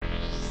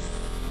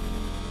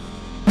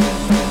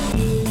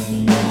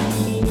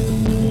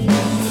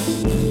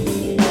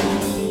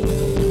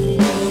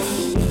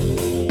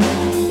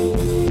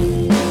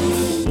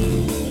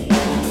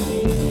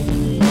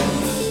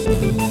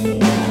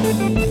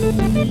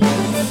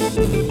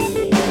Hey,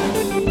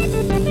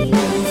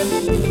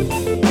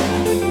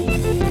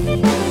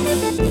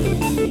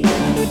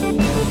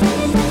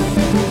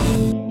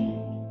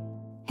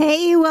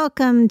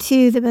 welcome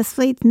to the Best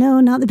Fleets. No,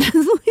 not the Best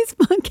Fleets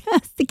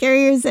podcast, the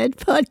Carrier's Edge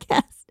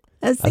podcast.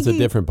 That's a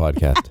different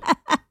podcast.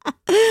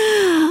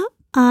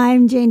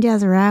 I'm Jane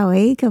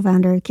Jazarawi,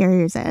 co-founder of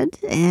Carrier's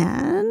Edge,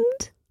 and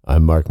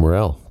I'm Mark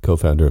Morell,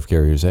 co-founder of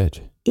Carrier's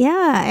Edge.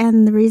 Yeah,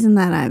 and the reason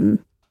that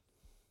I'm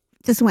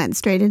just went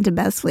straight into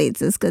Best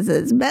Fleets is because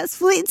it's Best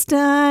Fleets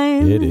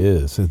time. It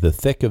is the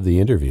thick of the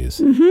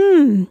interviews.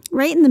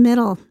 Right in the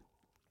middle.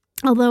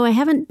 Although I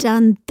haven't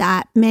done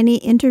that many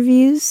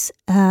interviews,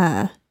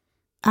 I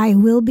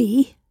will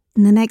be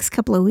in the next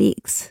couple of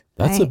weeks.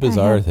 That's a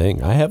bizarre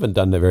thing. I haven't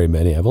done very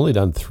many. I've only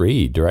done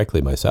 3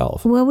 directly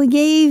myself. Well, we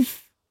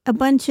gave a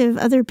bunch of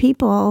other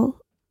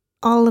people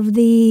all of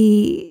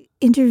the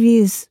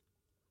interviews.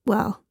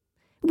 Well,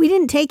 we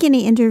didn't take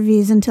any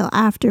interviews until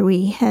after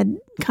we had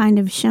kind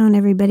of shown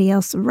everybody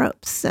else the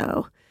ropes.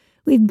 So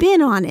we've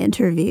been on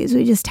interviews.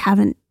 We just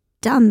haven't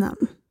done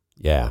them.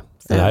 Yeah.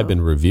 So. And I've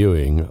been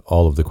reviewing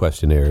all of the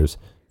questionnaires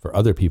for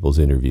other people's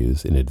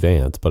interviews in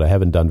advance, but I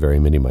haven't done very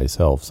many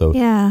myself. So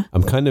yeah.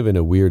 I'm kind of in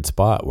a weird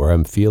spot where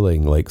I'm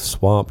feeling like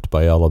swamped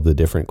by all of the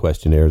different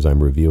questionnaires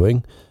I'm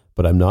reviewing,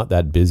 but I'm not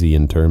that busy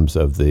in terms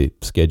of the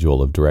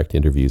schedule of direct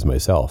interviews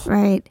myself.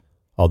 Right.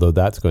 Although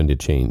that's going to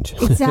change.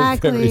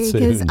 Exactly,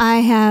 because I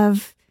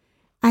have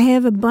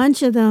a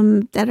bunch of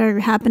them that are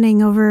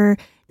happening over,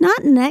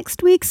 not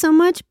next week so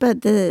much,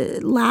 but the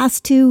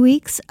last 2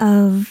 weeks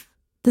of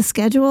the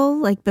schedule,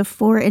 like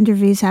before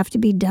interviews have to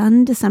be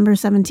done, December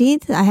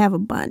 17th, I have a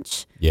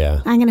bunch.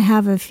 Yeah. I'm going to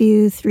have a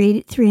few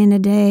three in a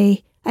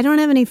day. I don't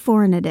have any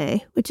 4 in a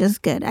day, which is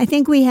good. I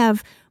think we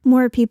have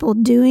more people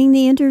doing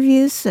the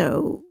interviews,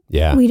 so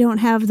we don't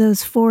have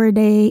those 4 in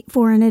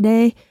a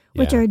day,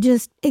 which are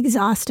just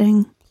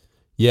exhausting.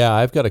 Yeah,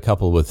 I've got a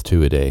couple with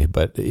 2 a day,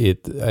 but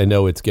I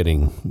know it's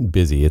getting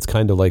busy. It's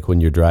kind of like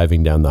when you're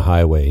driving down the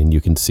highway and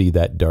you can see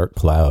that dark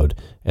cloud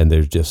and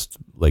there's just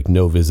like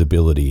no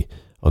visibility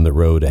on the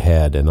road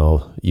ahead, and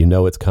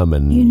it's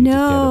coming. You just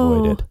can't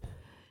avoid it.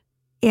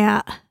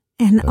 Yeah,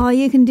 and all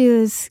you can do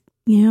is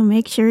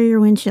make sure your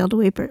windshield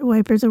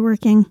wipers are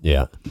working.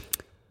 Yeah.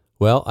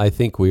 Well, I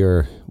think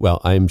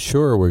I'm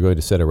sure we're going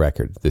to set a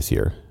record this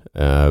year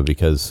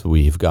because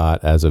we've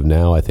got, as of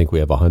now, I think we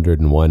have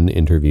 101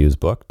 interviews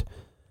booked,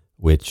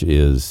 which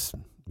is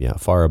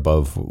far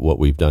above what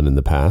we've done in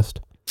the past.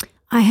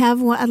 I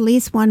have at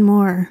least one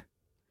more.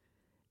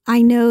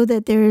 I know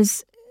that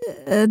there's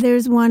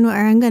one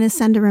where I'm going to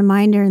send a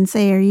reminder and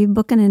say, are you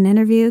booking an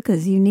interview?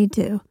 Because you need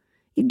to.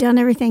 You've done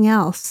everything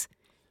else.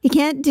 You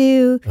can't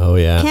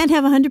can't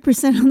have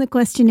 100% on the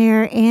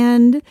questionnaire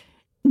and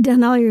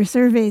done all your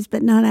surveys,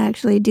 but not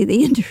actually do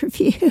the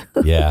interview.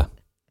 Yeah.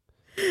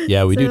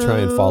 Yeah, we do try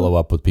and follow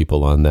up with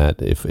people on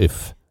that.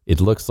 If it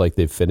looks like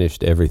they've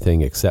finished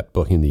everything except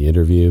booking the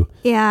interview.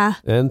 Yeah.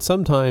 And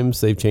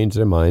sometimes they've changed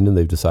their mind and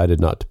they've decided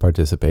not to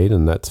participate,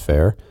 and that's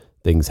fair.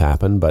 Things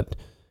happen, but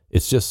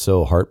it's just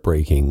so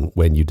heartbreaking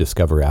when you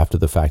discover after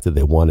the fact that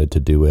they wanted to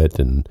do it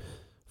and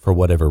for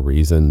whatever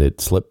reason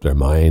it slipped their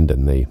mind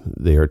and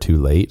they are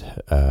too late,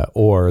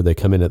 or they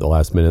come in at the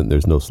last minute and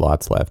there's no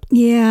slots left.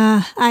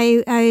 Yeah,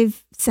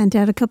 I've sent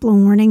out a couple of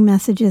warning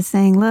messages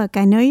saying, look,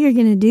 I know you're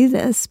going to do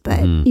this,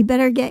 but you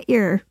better get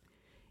your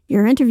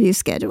interview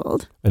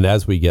scheduled. And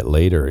as we get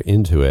later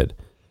into it,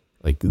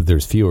 like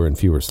there's fewer and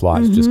fewer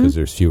slots just because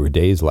there's fewer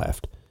days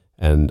left.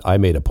 And I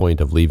made a point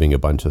of leaving a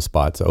bunch of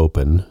spots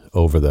open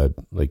over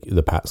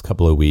the past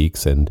couple of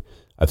weeks, and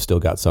I've still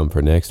got some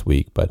for next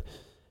week, but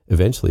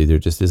eventually there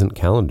just isn't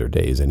calendar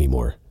days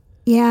anymore.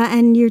 Yeah,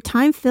 and your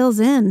time fills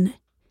in.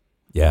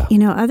 Yeah.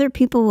 Other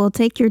people will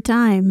take your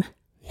time.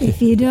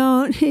 If you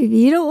don't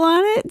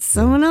want it,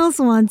 someone else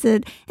wants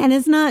it. And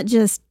it's not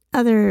just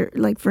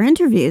for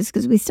interviews,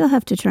 because we still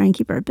have to try and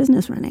keep our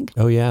business running.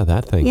 Oh yeah,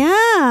 that thing. Yeah,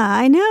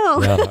 I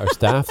know. Yeah, our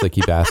staff, they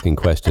keep asking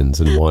questions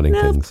and wanting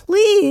things.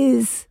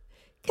 Please.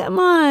 Come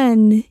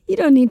on. You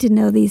don't need to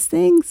know these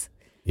things.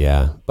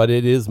 Yeah, but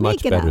it is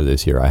much better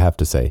this year, I have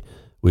to say.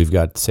 We've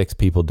got 6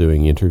 people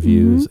doing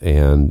interviews,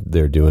 and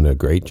they're doing a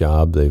great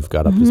job. They've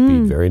got up to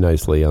speed very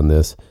nicely on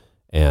this,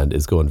 and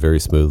it's going very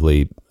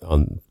smoothly.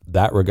 On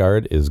that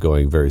regard, is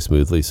going very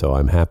smoothly, so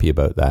I'm happy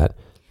about that.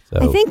 So,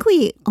 I think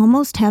we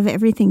almost have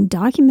everything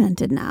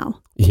documented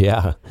now.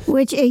 Yeah.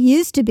 Which it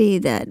used to be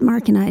that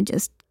Mark and I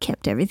just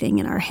kept everything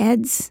in our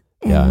heads.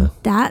 And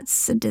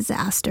that's a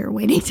disaster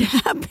waiting to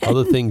happen. All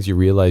the things you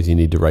realize you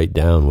need to write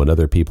down when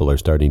other people are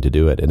starting to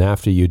do it. And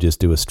after you just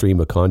do a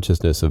stream of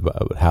consciousness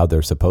about how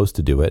they're supposed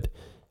to do it,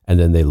 and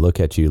then they look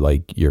at you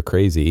like you're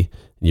crazy,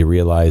 and you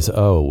realize,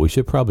 oh, we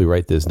should probably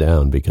write this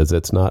down because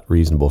it's not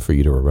reasonable for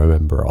you to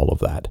remember all of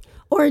that.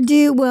 Or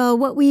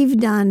what we've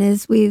done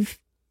is we've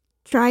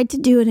tried to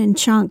do it in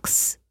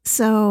chunks.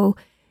 So,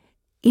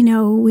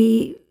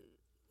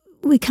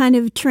 we kind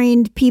of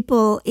trained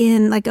people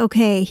in like,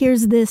 okay,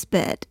 here's this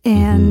bit.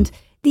 And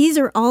these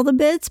are all the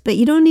bits, but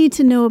you don't need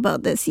to know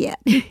about this yet.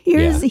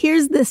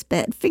 Here's this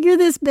bit. Figure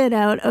this bit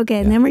out. Okay,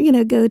 and then we're going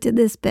to go to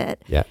this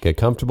bit. Yeah, get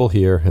comfortable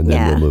here, and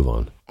then we'll move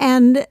on.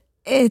 And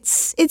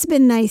it's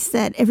been nice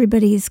that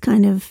everybody's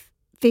kind of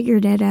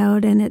figured it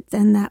out, and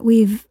that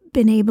we've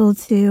been able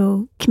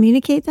to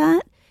communicate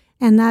that,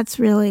 and that's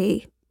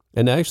really.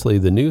 And actually,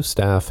 the new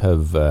staff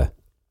have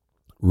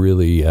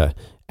really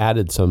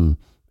added some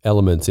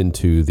elements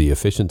into the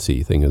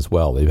efficiency thing as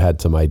well. They've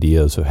had some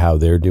ideas of how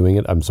they're doing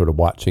it. I'm sort of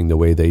watching the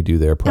way they do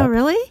their prep. Oh,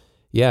 really?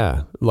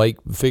 Yeah, like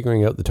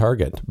figuring out the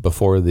target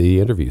before the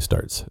interview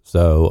starts.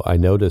 So I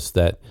noticed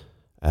that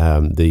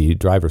the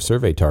driver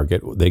survey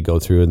target, they go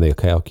through and they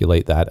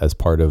calculate that as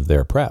part of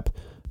their prep,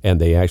 and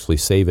they actually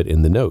save it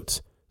in the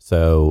notes.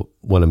 So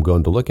when I'm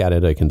going to look at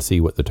it, I can see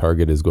what the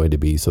target is going to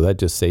be. So that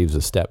just saves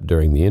a step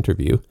during the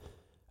interview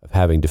of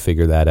having to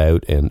figure that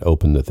out and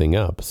open the thing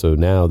up. So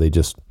now they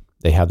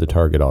have the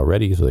target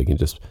already, so they can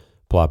just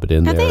plop it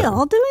in there. Are they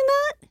all doing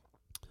that?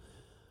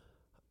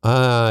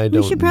 I don't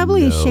know. We should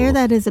probably share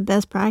that as a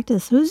best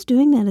practice. Who's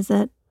doing that? Is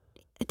that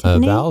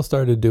Tiffany? Val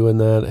started doing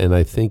that, and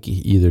I think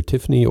either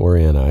Tiffany or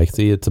Anna. I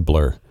see it's a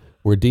blur.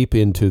 We're deep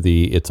into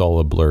the it's all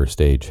a blur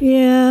stage.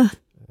 Yeah.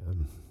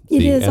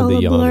 It is all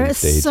a blur.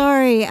 Stage.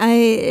 Sorry,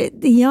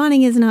 the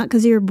yawning is not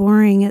because you're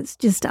boring. It's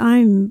just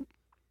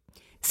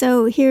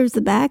So here's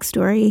the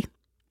backstory.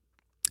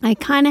 I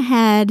kind of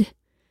had,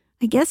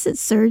 I guess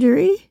it's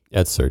surgery.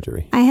 That's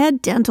surgery. I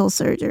had dental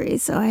surgery,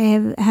 so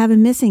I have a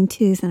missing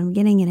tooth and I'm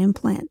getting an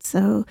implant.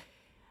 So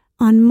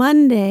on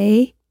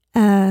Monday,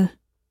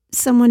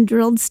 someone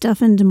drilled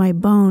stuff into my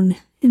bone,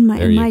 in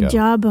my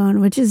jawbone,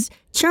 which is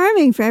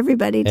charming for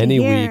everybody to hear. Any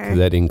week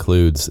that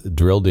includes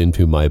drilled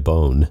into my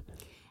bone.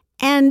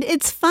 And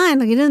it's fine.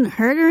 Like, it doesn't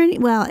hurt or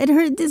anything. Well, it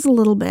hurt just a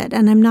little bit,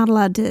 and I'm not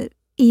allowed to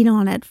eat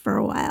on it for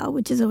a while,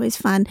 which is always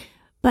fun.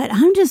 But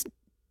I'm just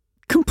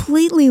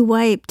completely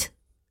wiped.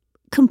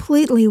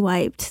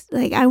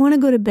 Like, I want to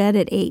go to bed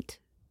at 8.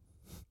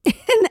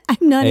 And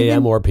I'm not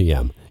AM or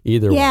PM,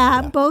 either one.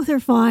 Yeah, both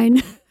are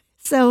fine.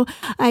 So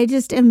I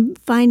just am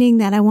finding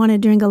that I want to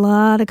drink a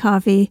lot of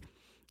coffee,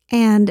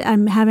 and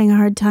I'm having a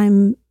hard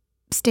time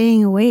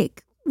staying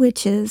awake,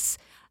 which is...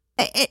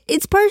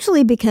 It's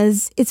partially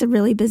because it's a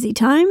really busy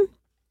time,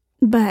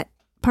 but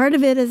part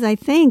of it is I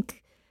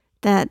think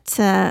that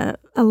a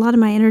lot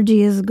of my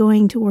energy is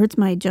going towards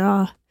my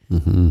jaw.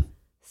 Mm-hmm.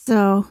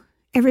 So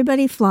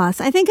everybody floss.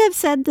 I think I've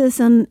said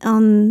this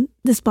on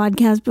this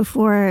podcast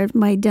before,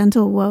 my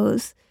dental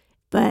woes,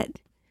 but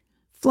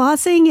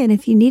flossing, and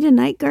if you need a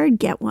night guard,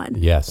 get one.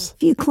 Yes.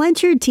 If you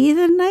clench your teeth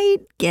at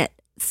night, get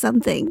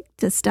something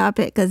to stop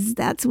it, because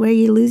that's where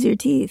you lose your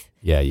teeth.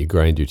 Yeah, you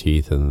grind your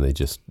teeth and they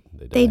just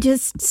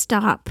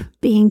stop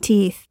being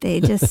teeth. They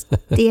just,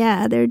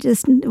 they're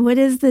just, what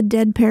is the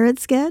dead parrot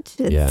sketch?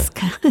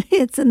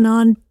 It's a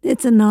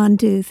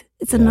non-tooth.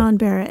 It's a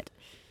non-parrot.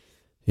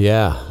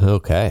 Yeah.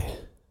 Okay.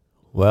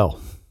 Well,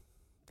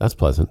 that's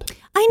pleasant.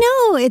 I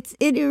know. It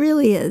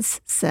really is.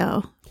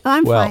 So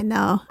I'm fine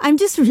though. I'm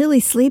just really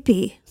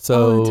sleepy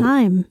all the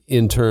time.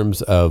 In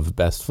terms of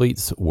Best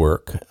Fleet's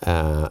work,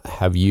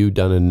 have you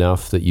done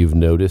enough that you've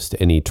noticed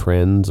any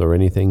trends or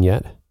anything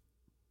yet?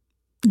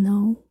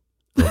 No.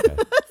 Okay.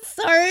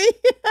 Sorry.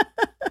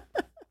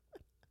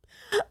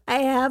 I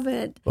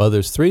haven't. Well,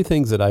 there's 3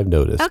 things that I've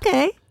noticed.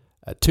 Okay.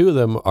 2 of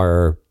them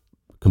are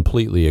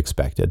completely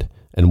expected,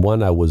 and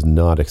one I was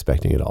not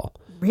expecting at all.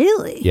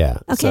 Really? Yeah.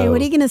 Okay, what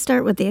are you going to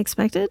start with, the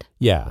expected?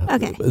 Yeah.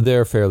 Okay.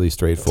 They're fairly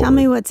straightforward. Tell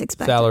me what's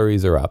expected.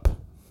 Salaries are up.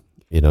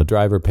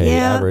 Driver pay,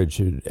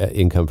 average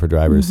income for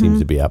drivers seems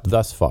to be up.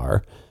 Thus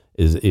far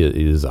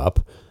is up.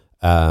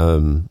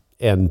 And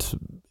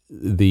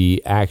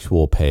the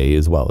actual pay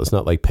as well. It's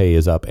not like pay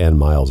is up and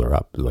miles are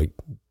up. Like,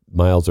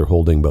 miles are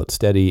holding about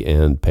steady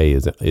and pay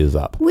is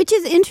up. Which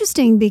is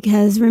interesting,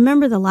 because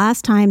remember the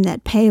last time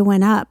that pay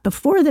went up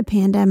before the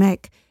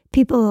pandemic,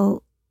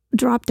 people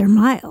dropped their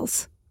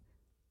miles.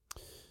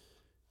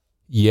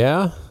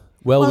 Yeah.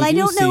 Well, I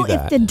don't know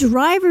if the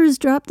drivers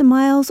dropped the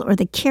miles or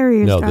the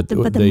carriers dropped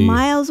them, but the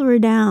miles were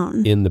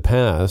down. In the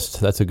past,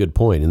 that's a good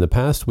point. In the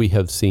past, we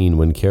have seen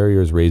when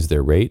carriers raise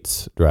their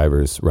rates,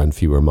 drivers run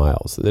fewer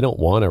miles. They don't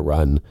want to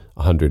run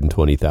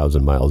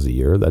 120,000 miles a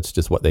year. That's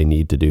just what they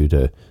need to do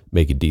to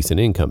make a decent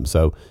income.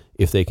 So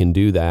if they can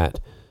do that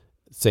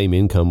same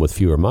income with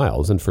fewer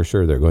miles, and for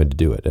sure they're going to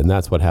do it. And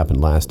that's what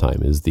happened last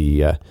time, is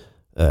the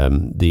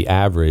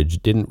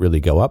average didn't really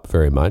go up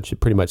very much. It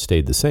pretty much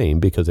stayed the same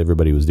because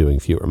everybody was doing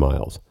fewer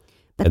miles.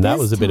 And that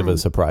was a bit of a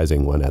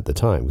surprising one at the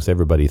time, because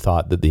everybody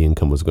thought that the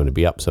income was going to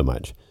be up so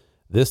much.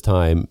 This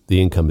time,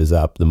 the income is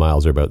up, the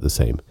miles are about the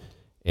same.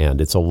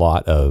 And it's a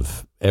lot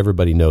of,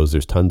 everybody knows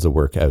there's tons of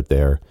work out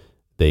there.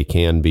 They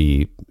can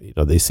be,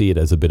 they see it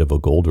as a bit of a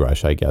gold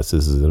rush, I guess.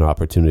 This is an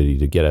opportunity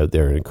to get out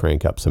there and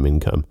crank up some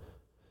income.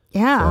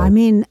 Yeah, so. I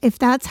mean, if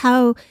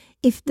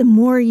the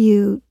more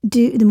you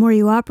do, the more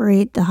you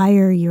operate, the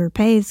higher your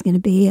pay is going to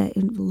be. A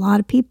lot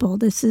of people,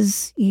 this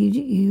is,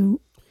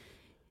 you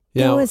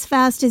go as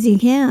fast as you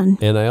can.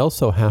 And I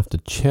also have to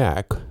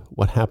check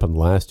what happened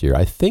last year.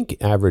 I think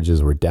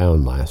averages were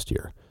down last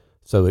year.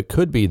 So it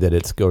could be that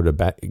it's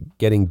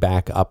getting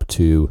back up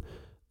to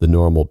the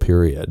normal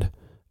period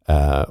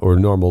or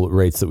normal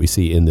rates that we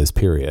see in this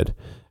period.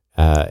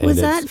 Was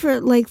that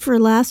for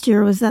last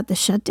year? Was that the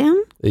shutdown?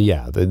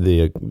 Yeah,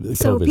 the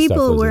so COVID people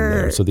stuff was were in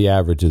there. So the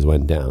averages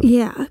went down.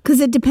 Yeah,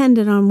 because it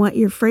depended on what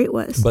your freight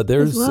was. But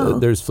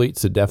there's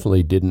fleets that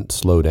definitely didn't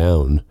slow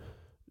down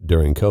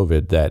during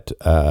COVID that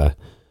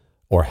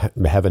or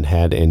haven't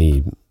had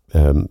any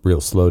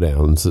real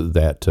slowdowns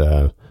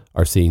that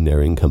are seeing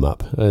their income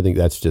up. I think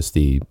that's just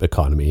the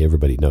economy.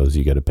 Everybody knows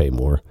you got to pay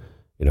more.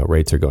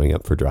 Rates are going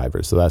up for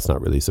drivers, so that's not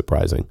really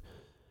surprising.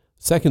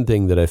 Second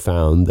thing that I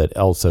found that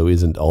also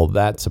isn't all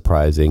that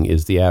surprising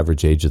is the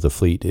average age of the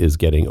fleet is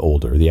getting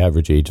older. The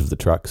average age of the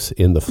trucks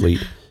in the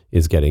fleet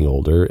is getting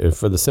older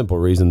for the simple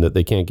reason that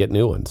they can't get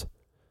new ones.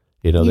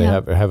 They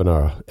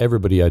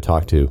everybody I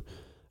talk to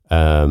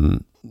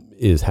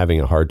is having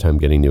a hard time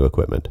getting new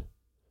equipment,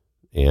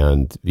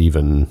 and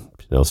even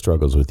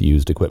struggles with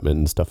used equipment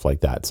and stuff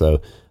like that.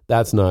 So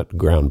that's not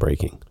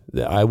groundbreaking.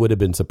 I would have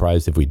been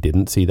surprised if we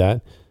didn't see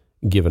that,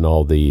 given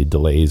all the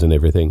delays and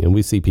everything. And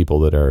we see people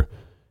that are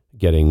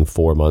getting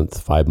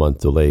 4-month, 5-month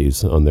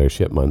delays on their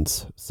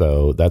shipments.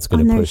 So that's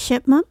going to push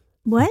shipment.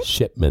 What?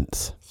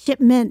 Shipments.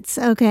 Shipments.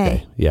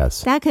 Okay.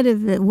 Yes. That could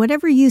have,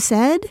 whatever you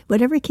said,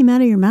 whatever came out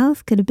of your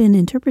mouth could have been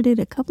interpreted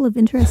a couple of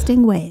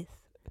interesting ways.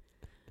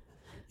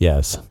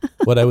 Yes.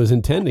 What I was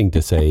intending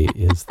to say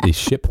is the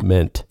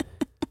shipment,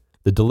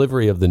 the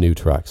delivery of the new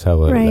trucks.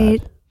 How about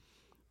that?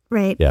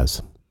 Right.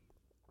 Yes.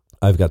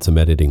 I've got some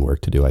editing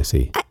work to do, I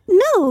see.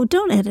 No,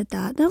 don't edit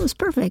that. That was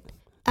perfect.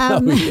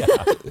 Yeah.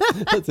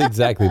 That's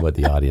exactly what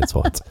the audience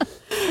wants.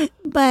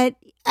 But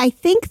I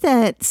think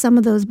that some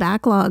of those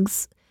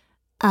backlogs,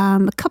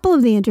 a couple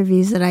of the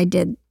interviews that I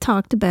did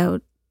talked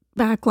about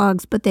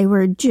backlogs, but they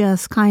were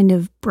just kind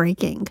of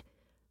breaking.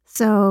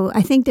 So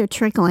I think they're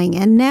trickling.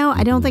 And now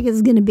I don't think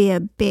it's going to be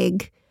a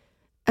big,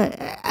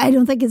 I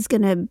don't think it's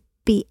going to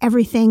be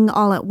everything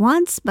all at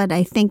once, but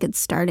I think it's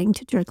starting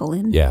to trickle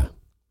in. Yeah.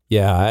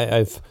 Yeah.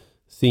 I've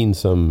seen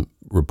some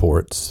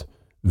reports,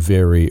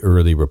 very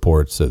early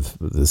reports of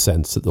the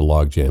sense that the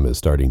logjam is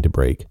starting to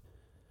break.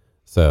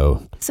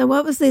 So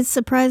what was the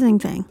surprising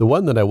thing? The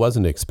one that I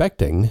wasn't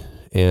expecting,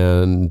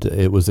 and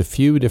it was a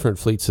few different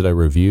fleets that I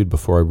reviewed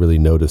before I really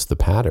noticed the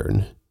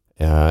pattern,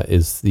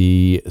 is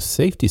the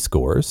safety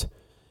scores.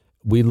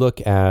 We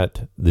look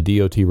at the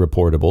DOT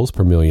reportables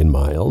per million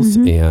miles,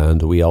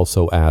 and we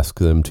also ask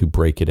them to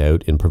break it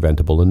out in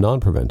preventable and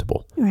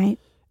non-preventable. Right.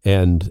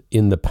 And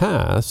in the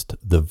past,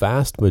 the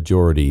vast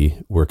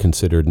majority were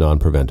considered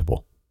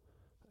non-preventable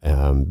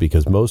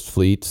because most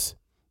fleets,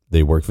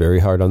 they work very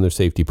hard on their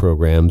safety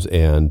programs.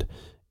 And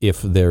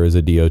if there is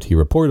a DOT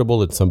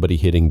reportable, it's somebody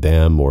hitting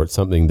them or it's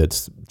something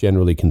that's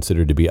generally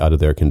considered to be out of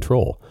their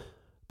control.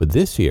 But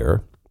this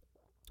year,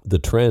 the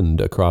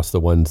trend across the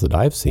ones that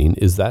I've seen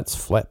is that's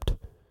flipped.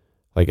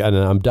 And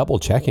I'm double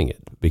checking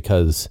it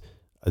because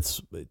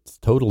it's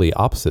totally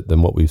opposite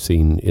than what we've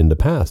seen in the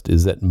past,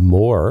 is that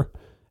more,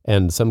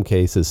 and in some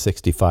cases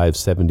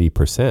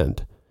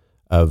 65-70%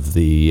 of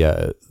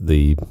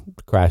the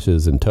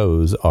crashes and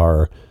tows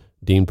are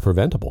deemed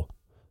preventable.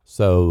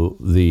 So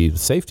the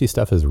safety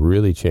stuff has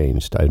really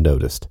changed, I've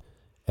noticed.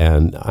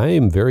 And I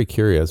am very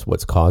curious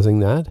what's causing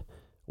that,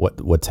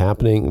 what's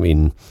happening. I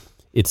mean,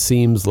 it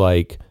seems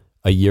like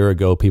a year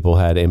ago people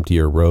had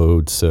emptier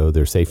roads, so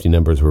their safety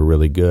numbers were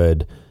really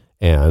good.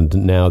 And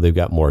now they've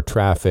got more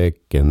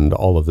traffic and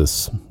all of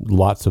this,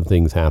 lots of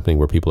things happening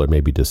where people are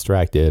maybe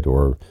distracted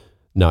or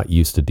not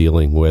used to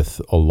dealing with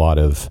a lot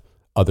of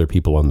other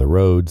people on the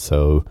road.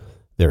 So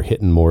they're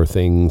hitting more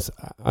things.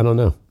 I don't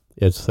know.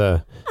 It's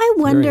I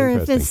wonder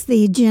if it's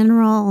the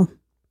general.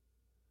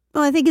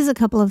 Well, I think it's a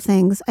couple of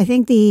things. I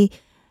think the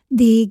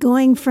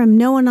going from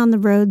no one on the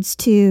roads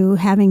to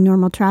having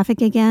normal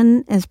traffic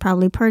again is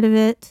probably part of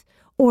it.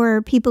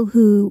 Or people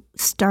who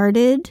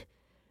started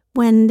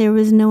when there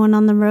was no one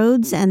on the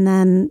roads and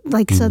then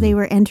so they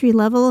were entry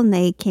level and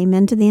they came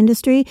into the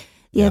industry.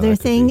 The other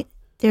thing,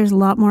 there's a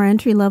lot more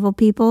entry level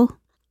people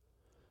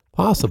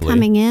possibly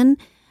coming in.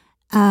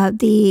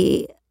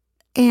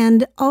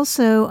 And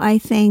also I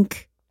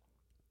think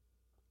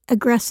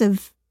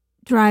aggressive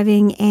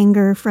driving,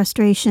 anger,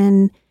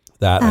 frustration,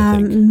 that I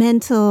think.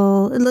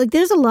 Mental,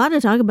 there's a lot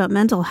of talk about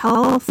mental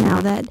health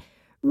now that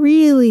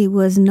really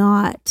was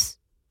not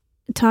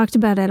talked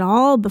about at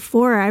all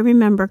before. I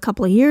remember a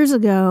couple of years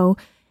ago,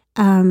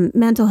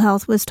 mental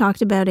health was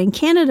talked about in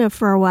Canada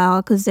for a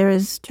while because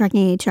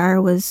Trucking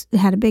HR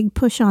had a big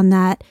push on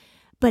that,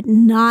 but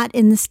not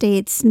in the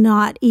States,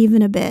 not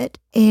even a bit.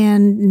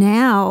 And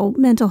now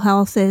mental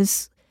health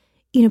is,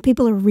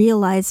 people are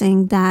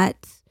realizing that,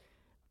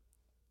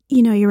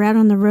 you're out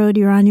on the road,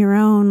 you're on your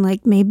own,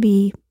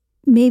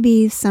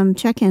 maybe some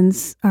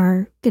check-ins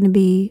are going to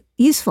be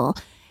useful.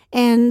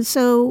 And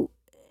so,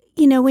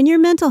 when your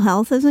mental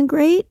health isn't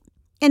great,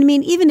 and I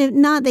mean, even if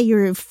not that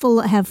you're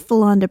have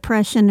full on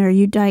depression or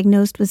you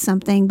diagnosed with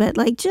something, but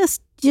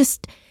just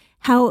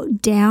how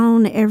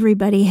down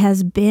everybody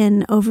has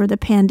been over the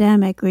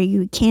pandemic, where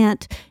you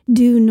can't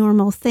do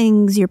normal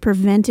things. You're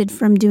prevented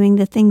from doing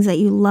the things that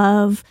you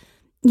love.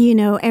 You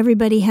know,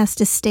 everybody has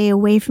to stay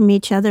away from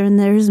each other, and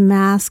there's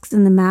masks,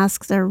 and the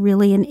masks are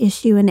really an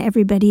issue, and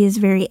everybody is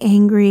very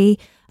angry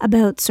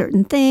about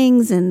certain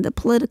things and the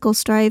political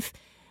strife.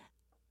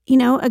 You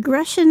know,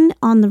 aggression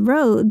on the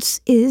roads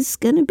is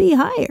going to be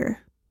higher.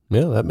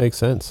 Yeah, that makes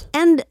sense.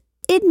 And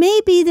it may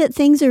be that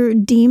things are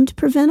deemed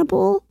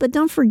preventable, but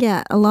don't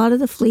forget, a lot of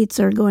the fleets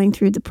are going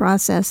through the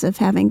process of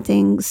having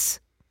things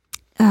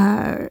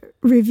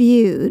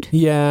reviewed.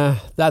 Yeah,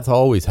 that's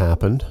always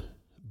happened.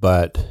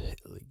 But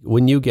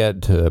when you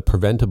get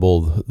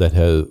preventable that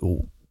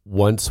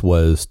once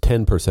was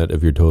 10%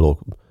 of your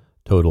total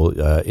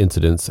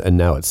incidents, and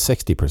now it's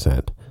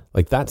 60%,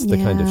 like that's the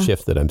kind of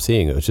shift that I'm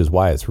seeing, which is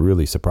why it's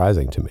really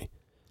surprising to me.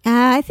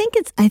 I think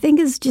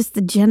it's just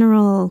the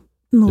general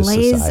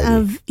malaise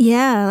of,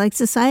 like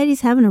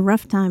society's having a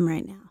rough time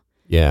right now.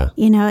 Yeah.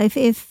 You know, if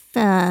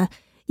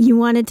you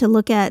wanted to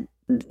look at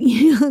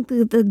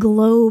the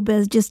globe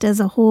as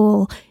a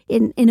whole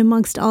in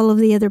amongst all of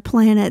the other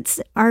planets,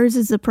 ours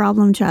is a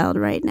problem child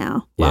right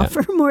now. Well,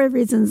 for more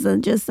reasons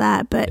than just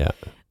that, but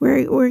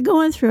we're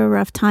going through a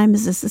rough time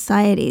as a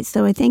society.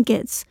 So I think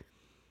it's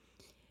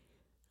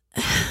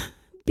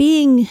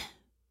being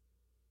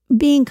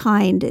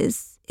kind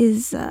is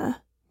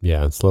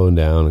and slowing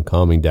down and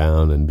calming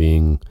down and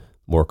being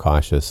more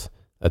cautious.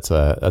 That's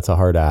a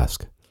hard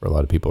ask for a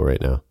lot of people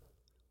right now.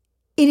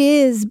 It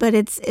is, but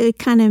it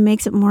kind of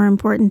makes it more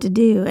important to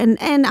do.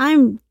 And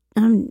I'm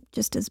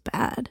just as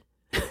bad.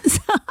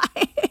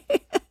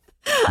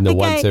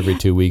 Once every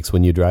 2 weeks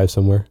when you drive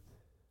somewhere?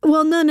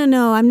 Well,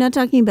 no. I'm not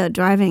talking about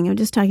driving. I'm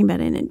just talking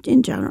about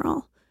in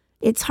general.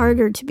 It's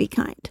harder to be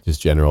kind.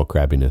 Just general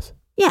crabbiness.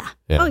 Yeah.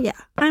 Oh, yeah.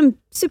 I'm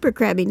super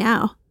crabby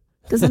now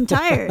because I'm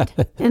tired.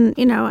 And,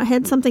 you know, I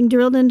had something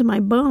drilled into my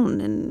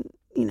bone and,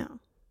 you know,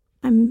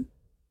 I'm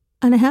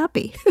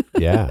unhappy.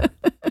 Yeah.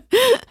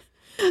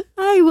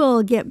 I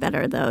will get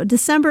better, though.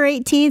 December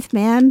 18th,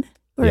 man.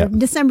 Or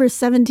December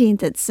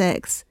 17th at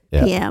 6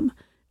 p.m.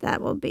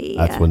 That will be...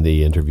 That's when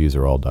the interviews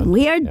are all done.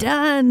 We are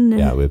done.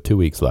 Yeah, we have 2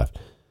 weeks left.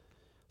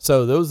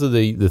 So those are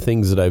the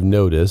things that I've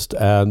noticed.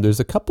 There's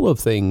a couple of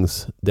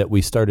things that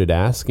we started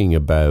asking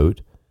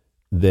about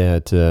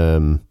that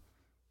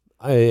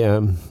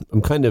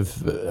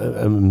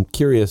I'm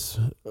curious.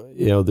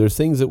 You know, there's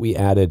things that we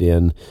added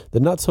in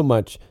that not so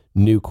much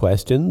new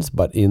questions,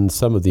 but in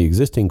some of the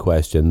existing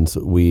questions,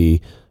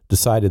 we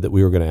decided that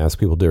we were going to ask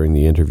people during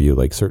the interview,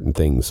 like certain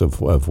things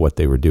of what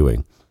they were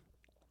doing.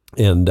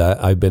 And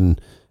I've been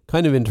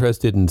kind of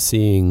interested in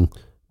seeing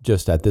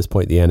just at this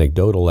point the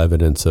anecdotal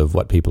evidence of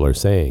what people are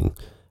saying.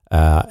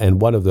 And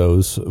one of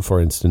those,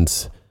 for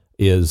instance,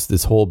 is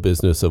this whole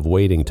business of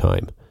waiting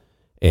time.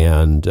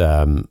 And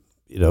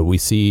you know, we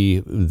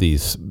see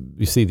these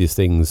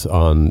things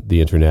on the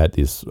internet,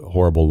 these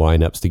horrible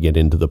lineups to get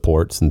into the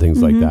ports and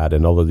things like that,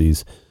 and all of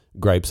these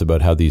gripes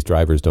about how these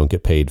drivers don't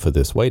get paid for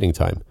this waiting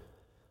time.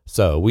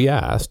 So we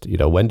asked, you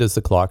know, when does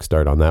the clock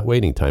start on that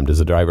waiting time? Does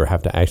the driver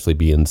have to actually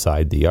be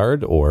inside the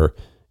yard, or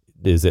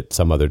is it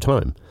some other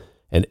time?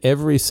 And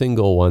every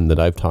single one that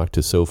I've talked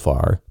to so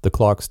far, the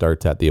clock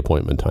starts at the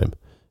appointment time.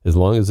 As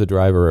long as the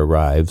driver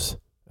arrives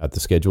at the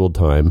scheduled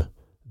time,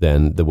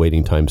 then the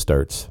waiting time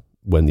starts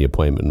when the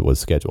appointment was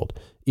scheduled,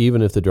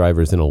 even if the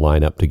driver's in a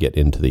lineup to get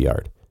into the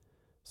yard.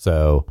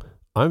 So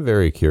I'm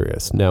very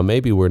curious. Now,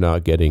 maybe we're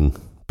not getting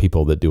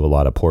people that do a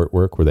lot of port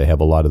work where they have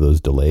a lot of those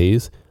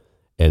delays,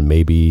 and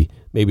maybe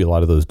a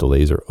lot of those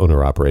delays are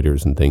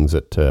owner-operators and things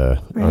that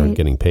aren't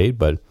getting paid,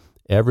 but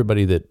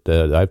everybody that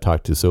I've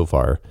talked to so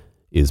far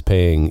is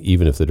paying,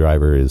 even if the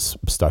driver is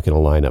stuck in a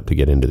lineup to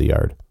get into the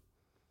yard.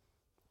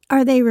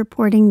 Are they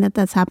reporting that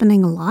that's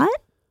happening a lot?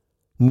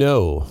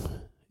 No,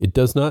 it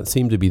does not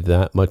seem to be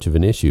that much of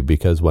an issue,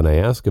 because when I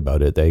ask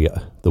about it,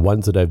 the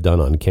ones that I've done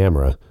on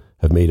camera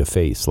have made a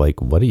face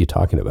like, what are you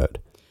talking about?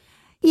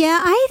 Yeah,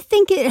 I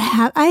think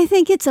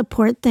it's a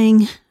port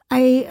thing.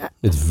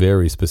 It's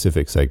very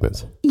specific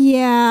segments.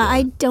 Yeah,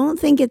 I don't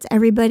think it's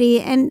everybody.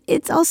 And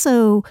it's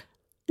also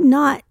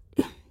not,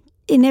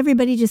 and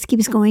everybody just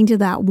keeps going to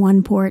that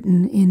one port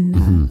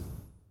in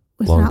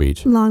Long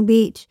Beach. Long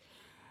Beach.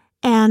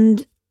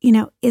 And, you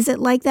know, is it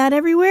like that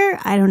everywhere?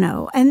 I don't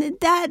know. And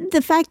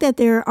the fact that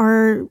there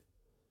are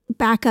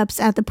backups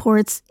at the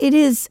ports, it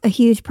is a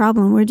huge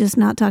problem. We're just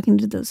not talking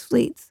to those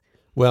fleets.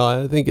 Well,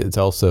 I think it's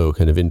also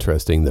kind of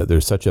interesting that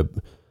there's such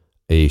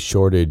a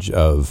shortage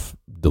of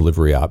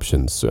delivery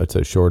options. So it's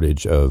a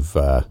shortage of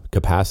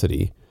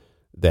capacity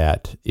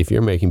that if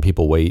you're making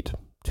people wait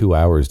 2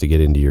 hours to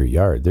get into your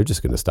yard, they're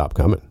just going to stop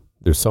coming.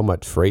 There's so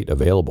much freight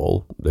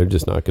available. They're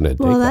just not going to take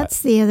that. Well,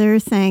 that's the other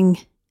thing.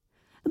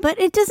 But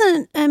it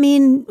doesn't, I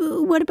mean,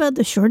 what about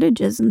the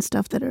shortages and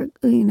stuff that are,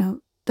 you know,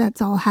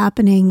 that's all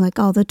happening, like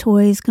all the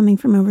toys coming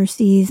from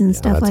overseas and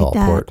stuff like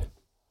that. It's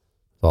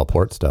all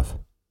port stuff.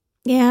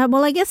 Yeah,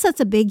 well, I guess that's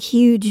a big,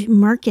 huge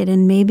market,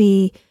 and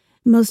maybe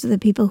most of the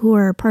people who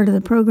are part of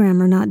the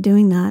program are not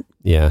doing that.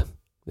 Yeah,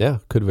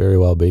 could very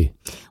well be.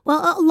 Well,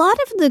 a lot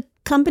of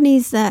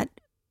companies that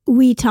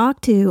we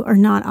talk to are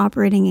not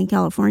operating in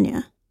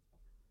California.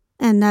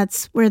 And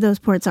that's where those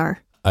ports are.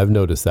 I've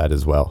noticed that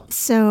as well.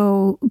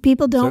 So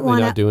people don't want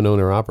to... not doing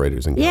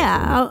owner-operators in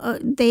California. Yeah,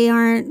 they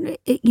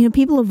aren't...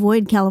 people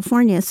avoid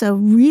California. So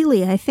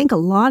really, I think a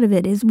lot of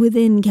it is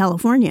within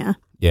California.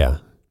 Yeah.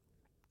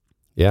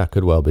 Yeah,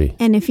 could well be.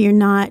 And if you're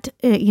not,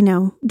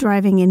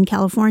 driving in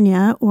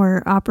California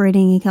or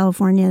operating in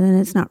California, then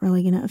it's not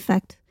really going to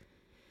affect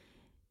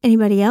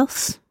anybody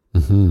else.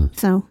 Mm-hmm.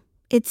 So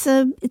it's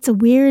a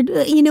weird...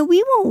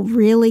 we won't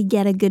really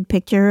get a good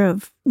picture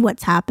of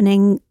what's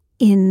happening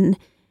in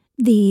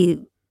the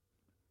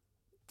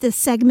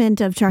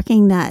segment of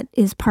trucking that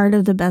is part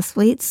of the best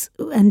fleets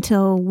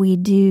until we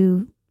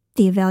do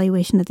the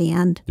evaluation at the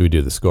end. Do we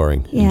do the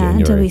scoring? Yeah,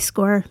 until we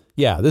score.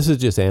 Yeah, this is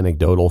just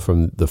anecdotal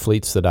from the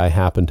fleets that I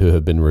happen to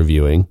have been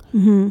reviewing,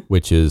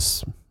 which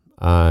is,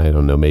 I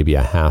don't know, maybe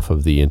a half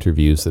of the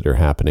interviews that are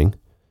happening.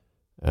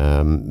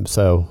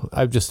 So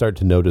I've just started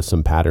to notice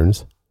some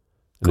patterns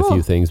in a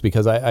few things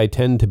because I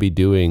tend to be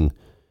doing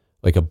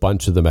like a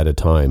bunch of them at a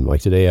time.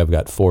 Like today I've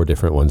got 4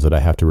 different ones that I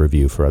have to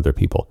review for other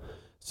people.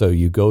 So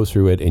you go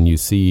through it and you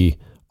see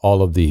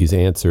all of these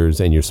answers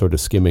and you're sort of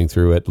skimming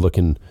through it,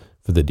 looking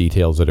for the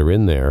details that are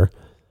in there.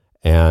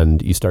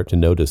 And you start to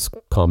notice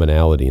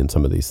commonality in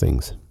some of these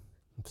things.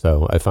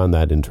 So I found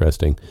that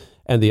interesting.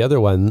 And the other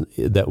one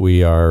that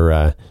we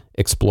are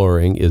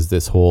exploring is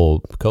this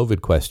whole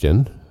COVID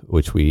question,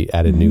 which we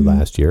added new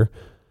last year.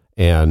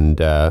 And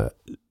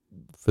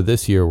for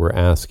this year, we're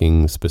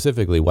asking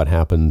specifically what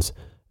happens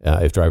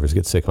if drivers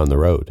get sick on the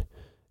road.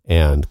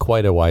 And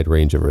quite a wide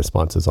range of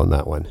responses on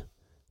that one.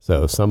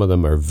 So some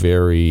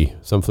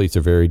fleets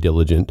are very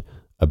diligent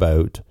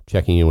about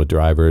checking in with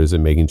drivers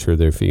and making sure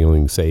they're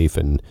feeling safe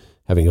and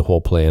having a whole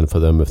plan for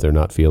them if they're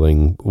not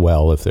feeling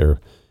well, if they're,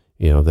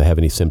 if they have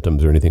any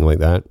symptoms or anything like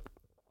that.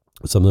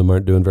 Some of them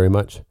aren't doing very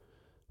much.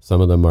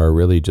 Some of them are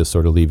really just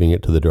sort of leaving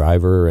it to the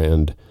driver.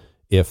 And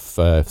if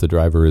the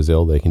driver is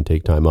ill, they can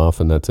take time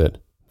off and that's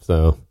it.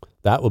 So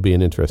that will be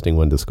an interesting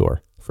one to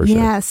score for sure.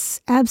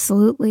 Yes,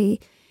 absolutely.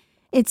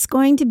 It's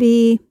going to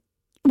be,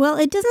 well,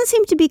 it doesn't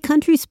seem to be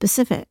country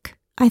specific.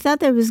 I thought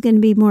there was going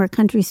to be more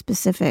country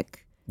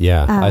specific.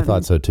 Yeah, I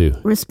thought so too.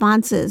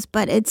 Responses,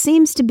 but it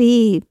seems to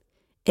be,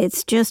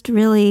 it's just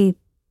really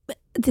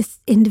this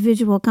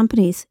individual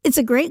companies. It's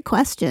a great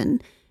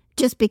question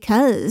just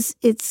because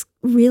it's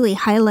really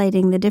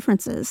highlighting the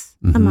differences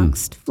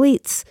amongst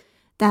fleets.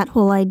 That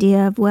whole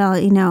idea of, well,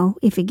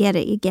 if you get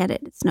it, you get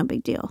it. It's no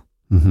big deal.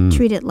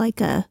 Treat it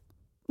like a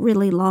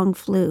really long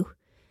flu.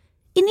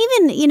 And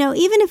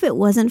even if it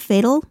wasn't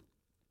fatal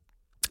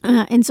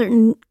in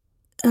certain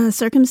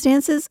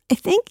circumstances, I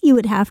think you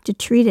would have to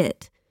treat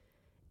it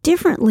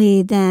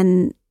differently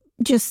than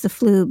just the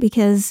flu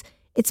because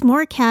it's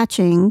more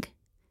catching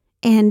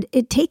and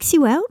it takes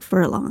you out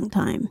for a long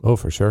time. Oh,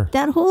 for sure.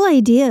 That whole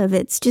idea of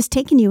it's just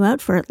taking you out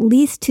for at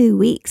least 2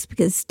 weeks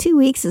because 2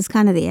 weeks is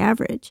kind of the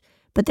average.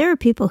 But there are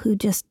people who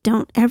just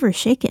don't ever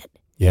shake it.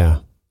 Yeah.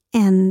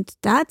 And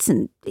that's,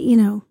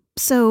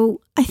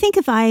 so I think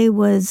if I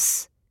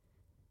was,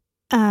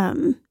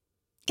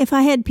 if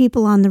I had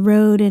people on the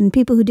road and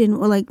people who didn't,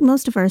 well, like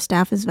most of our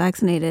staff is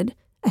vaccinated,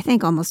 I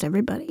think almost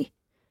everybody.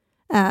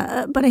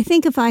 But I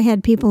think if I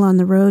had people on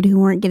the road who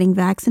weren't getting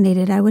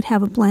vaccinated, I would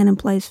have a plan in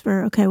place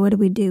for, okay, what do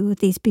we do with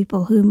these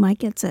people who might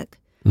get sick?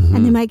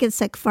 And they might get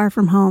sick far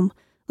from home.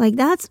 Like,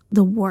 that's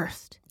the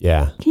worst.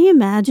 Yeah. Can you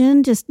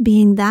imagine just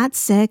being that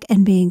sick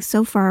and being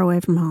so far away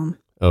from home?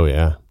 Oh,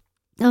 yeah.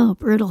 Oh,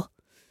 brutal.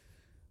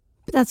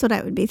 But that's what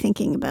I would be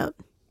thinking about.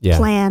 Yeah.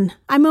 Plan.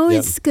 I'm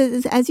always,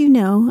 because as you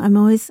know,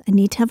 I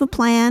need to have a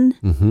plan.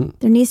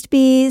 There needs to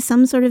be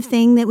some sort of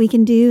thing that we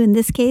can do in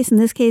this case, in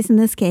this case, in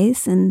this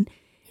case. And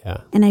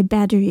I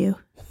badger you.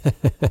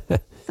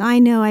 I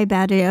know I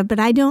badger you, but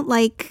I don't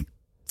like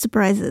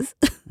surprises.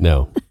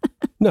 No,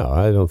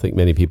 I don't think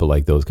many people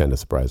like those kind of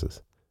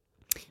surprises.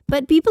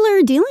 But people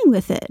are dealing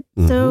with it.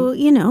 So,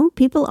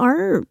 people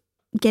are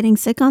getting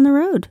sick on the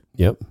road.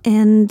 Yep.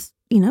 And,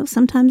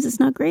 sometimes it's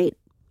not great.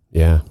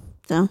 Yeah.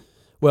 So.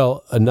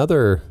 Well,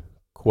 another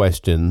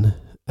question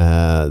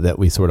that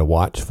we sort of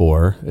watch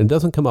for, and it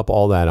doesn't come up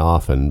all that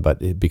often,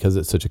 but because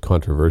it's such a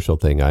controversial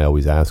thing, I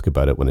always ask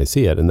about it when I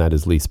see it, and that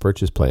is lease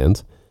purchase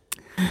plans.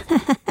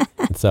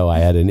 So I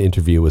had an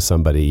interview with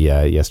somebody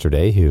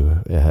yesterday who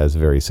has a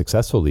very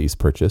successful lease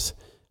purchase.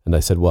 And I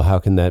said, well, how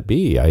can that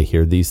be? I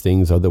hear these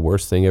things are the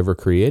worst thing ever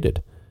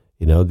created.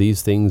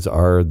 These things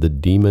are the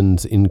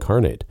demons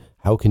incarnate.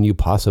 How can you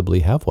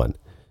possibly have one?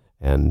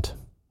 And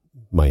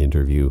my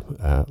interview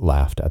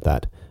laughed at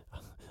that.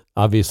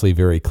 Obviously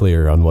very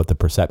clear on what the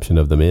perception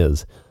of them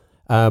is.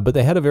 But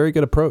they had a very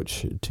good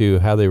approach to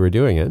how they were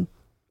doing it.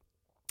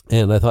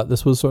 And I thought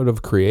this was sort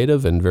of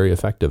creative and very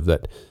effective,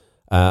 that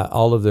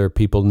all of their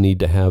people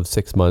need to have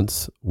 6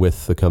 months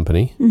with the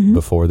company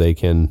before they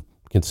can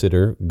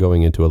consider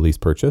going into a lease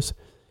purchase.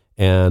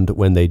 And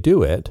when they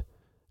do it,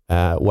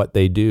 what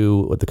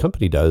the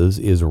company does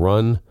is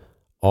run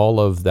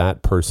all of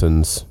that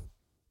person's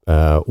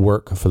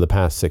work for the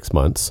past 6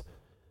 months.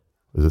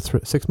 Was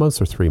it 6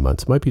 months or 3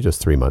 months? It might be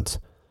just 3 months.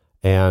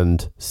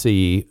 and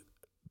see,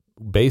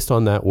 based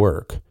on that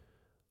work,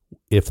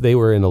 if they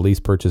were in a lease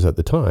purchase at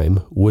the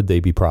time, would they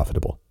be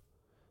profitable?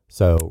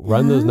 So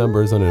run those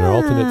numbers on an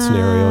alternate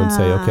scenario and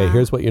say, okay,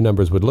 here's what your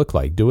numbers would look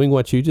like. Doing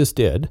what you just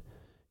did,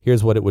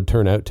 here's what it would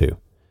turn out to.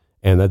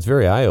 And that's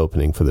very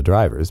eye-opening for the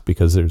drivers,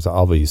 because there's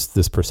always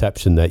this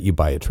perception that you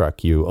buy a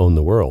truck, you own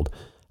the world.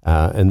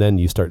 And then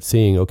you start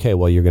seeing, okay,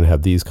 well, you're going to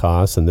have these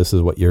costs, and this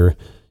is what your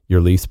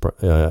lease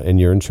and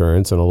your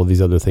insurance and all of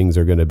these other things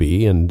are going to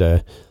be.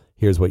 And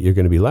here's what you're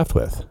going to be left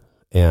with.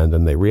 And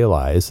then they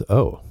realize,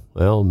 oh,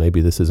 well,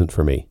 maybe this isn't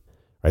for me.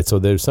 Right. So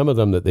there's some of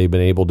them that they've been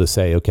able to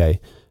say,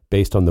 okay,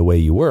 based on the way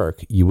you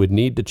work, you would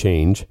need to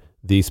change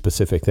these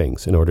specific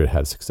things in order to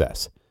have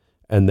success.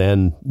 And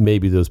then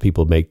maybe those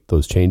people make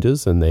those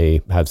changes and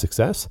they have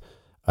success.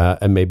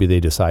 And maybe they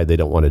decide they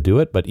don't want to do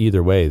it. But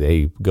either way,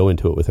 they go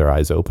into it with their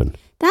eyes open.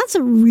 That's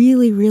a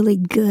really, really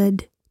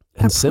good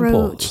and approach.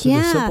 Simple. It's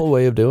a simple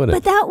way of doing it.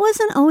 But that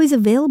wasn't always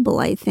available,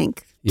 I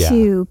think,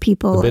 to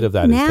people. A bit of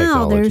that now, is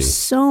technology. There's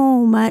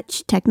so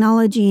much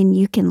technology, and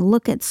you can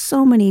look at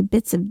so many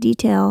bits of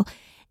detail.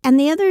 And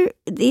the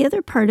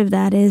other part of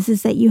that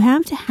is that you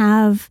have to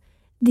have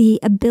the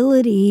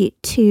ability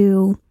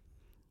to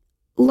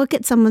look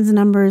at someone's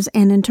numbers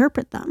and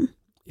interpret them.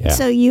 Yeah.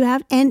 So you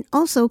have, and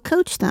also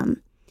coach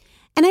them.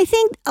 And I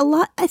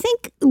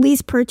think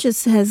lease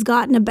purchase has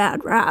gotten a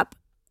bad rap.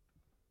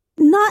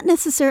 Not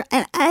necessarily,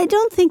 I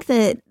don't think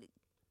that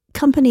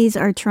companies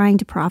are trying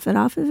to profit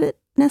off of it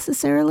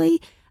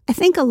necessarily. I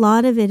think a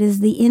lot of it is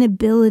the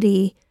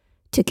inability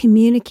to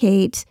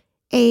communicate,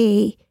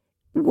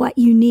 what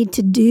you need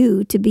to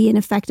do to be an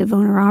effective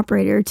owner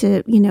operator,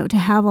 to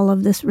have all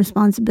of this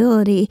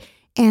responsibility,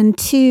 and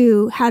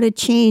two, how to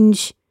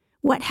change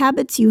what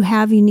habits you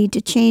need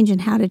to change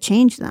and how to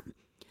change them.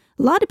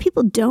 A lot of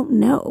people don't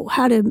know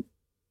how to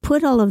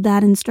put all of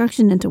that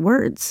instruction into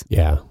words.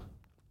 Yeah.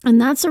 And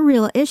that's a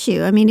real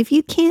issue. I mean, if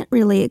you can't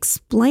really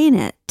explain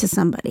it to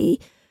somebody,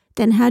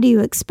 then how do you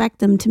expect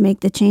them to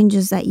make the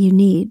changes that you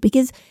need?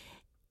 Because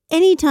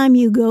anytime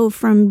you go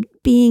from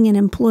being an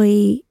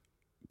employee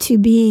to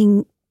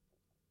being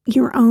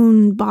your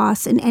own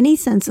boss in any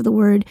sense of the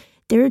word,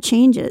 there are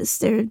changes.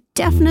 There are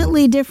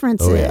definitely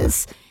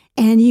differences. Oh, yeah.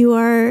 And you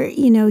are,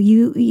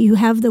 you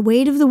have the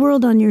weight of the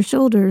world on your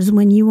shoulders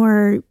when you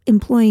are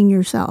employing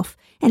yourself.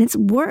 And it's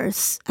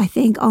worse, I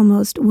think,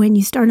 almost when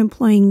you start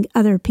employing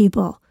other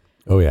people.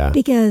 Oh, yeah.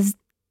 Because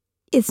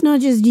it's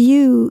not just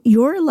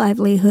your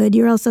livelihood.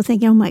 You're also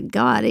thinking, oh, my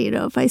God,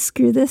 if I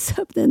screw this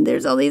up, then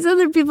there's all these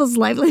other people's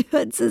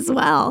livelihoods as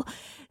well.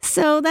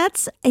 So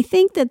I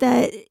think that,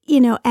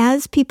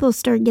 as people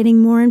start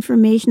getting more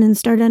information and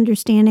start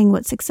understanding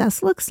what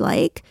success looks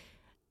like,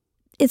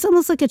 it's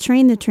almost like a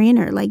train the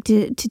trainer, like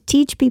to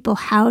teach people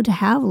how to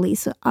have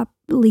lease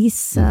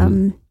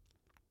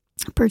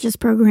purchase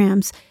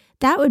programs.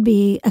 That would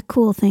be a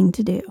cool thing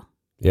to do.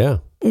 Yeah.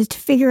 Is to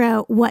figure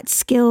out what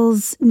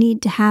skills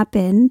need to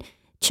happen,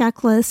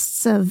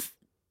 checklists of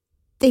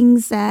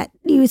things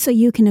so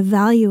you can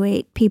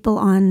evaluate people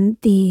on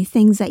the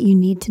things that you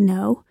need to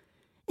know,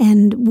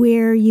 and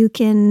where you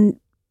can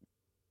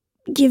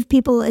give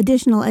people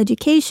additional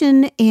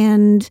education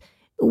and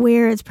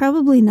where it's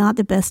probably not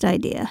the best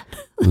idea.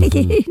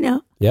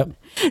 Yep.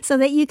 So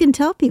that you can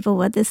tell people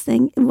what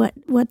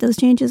those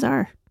changes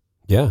are.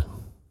 Yeah.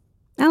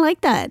 I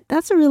like that.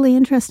 That's a really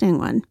interesting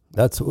one.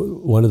 That's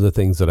one of the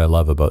things that I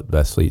love about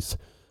Best Lease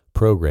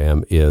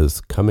program,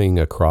 is coming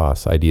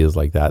across ideas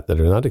like that are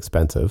not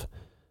expensive,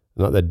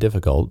 not that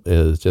difficult.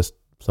 Is just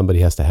somebody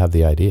has to have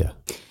the idea.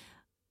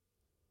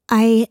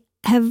 I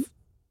have,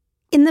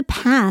 in the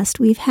past,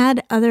 we've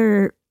had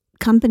other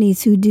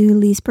companies who do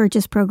lease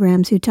purchase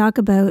programs who talk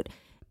about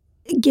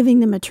giving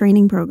them a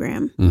training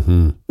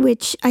program,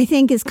 which I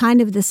think is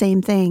kind of the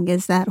same thing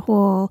as that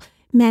whole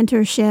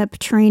mentorship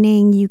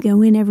training. You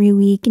go in every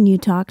week and you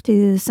talk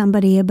to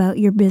somebody about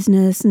your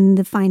business and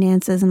the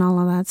finances and all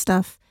of that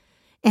stuff.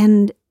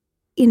 And,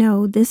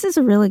 this is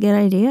a really good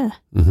idea.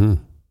 Mm-hmm.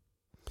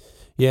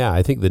 Yeah,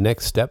 I think the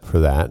next step for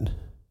that,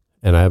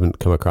 and I haven't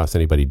come across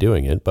anybody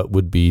doing it, but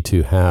would be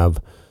to have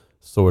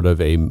sort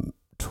of a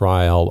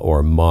trial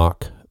or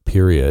mock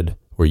period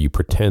where you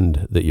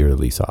pretend that you're a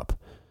lease op,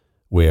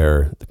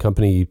 where the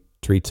company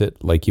treats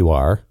it like you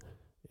are.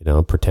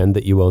 Pretend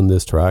that you own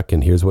this truck,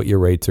 and here's what your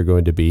rates are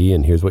going to be,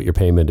 and here's what your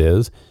payment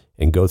is,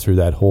 and go through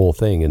that whole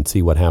thing and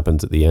see what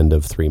happens at the end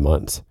of 3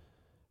 months,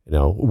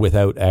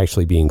 without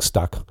actually being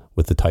stuck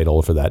with the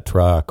title for that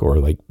truck, or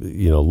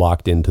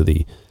locked into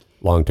the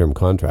long-term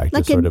contract.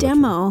 Like a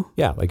demo.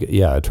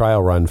 A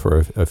trial run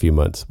for a few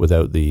months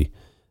without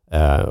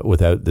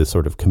this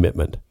sort of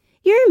commitment.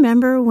 You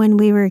remember when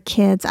we were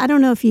kids, I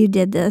don't know if you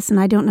did this, and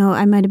I don't know,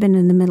 I might have been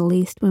in the Middle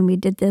East when we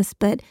did this,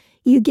 but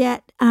you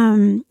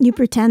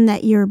pretend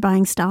that you're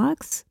buying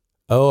stocks.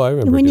 Oh, I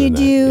remember when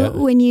doing that.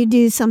 When you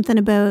do something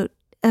about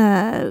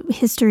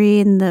history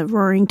in the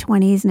Roaring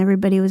 20s, and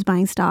everybody was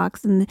buying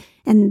stocks, and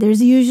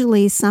there's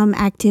usually some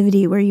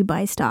activity where you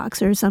buy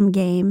stocks or some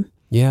game.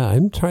 Yeah,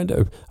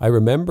 I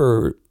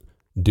remember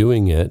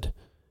doing it,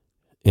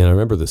 and I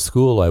remember the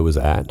school I was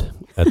at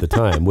at the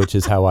time, which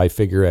is how I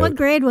figure out. What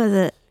grade was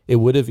it? It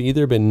would have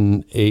either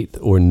been 8th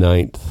or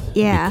 9th.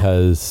 Yeah.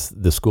 Because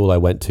the school I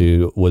went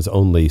to was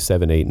only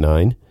 7, 8,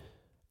 9.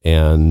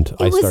 And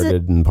I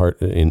started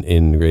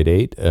in grade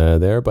 8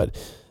 there. But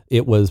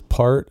it was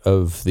part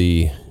of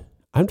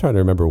I'm trying to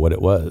remember what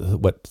it was,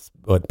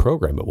 what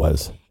program it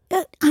was.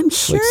 I'm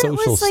sure it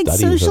was like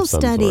social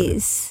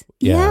studies.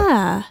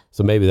 Yeah.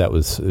 So maybe that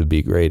would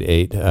be grade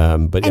 8. But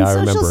yeah, I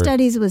remember. Social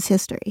studies was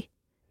history.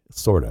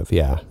 Sort of,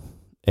 yeah.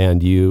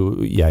 And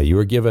you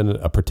were given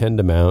a pretend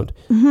amount,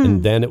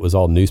 and then it was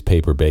all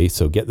newspaper based.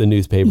 So get the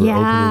newspaper, open it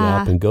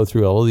up, and go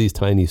through all of these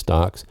tiny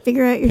stocks.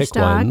 Figure out your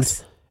stocks.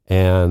 Ones,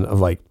 and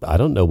I'm like, I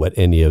don't know what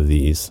any of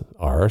these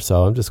are,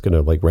 so I'm just going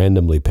to like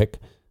randomly pick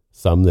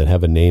some that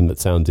have a name that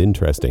sounds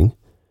interesting.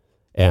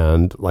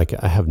 And like,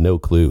 I have no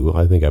clue.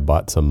 I think I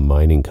bought some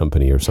mining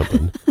company or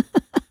something.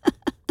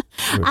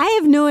 I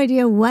have no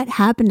idea what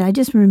happened. I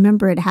just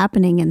remember it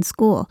happening in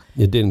school.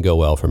 It didn't go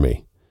well for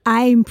me.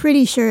 I'm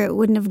pretty sure it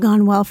wouldn't have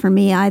gone well for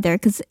me either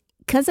because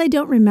I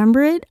don't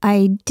remember it.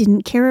 I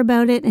didn't care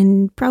about it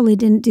and probably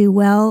didn't do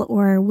well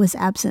or was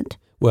absent.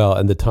 Well,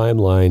 and the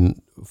timeline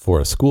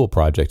for a school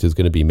project is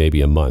going to be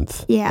maybe a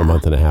month, a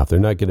month and a half. They're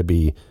not going to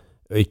be,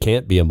 it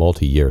can't be a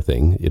multi-year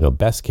thing.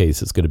 Best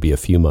case, it's going to be a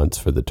few months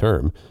for the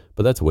term,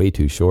 but that's way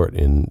too short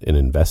in an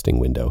investing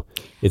window.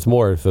 It's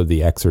more for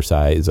the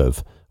exercise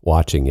of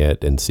watching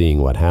it and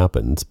seeing what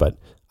happens. But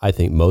I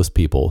think most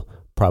people,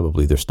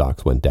 probably their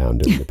stocks went down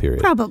during the period.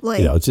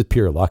 Probably. It's just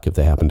pure luck if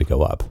they happen to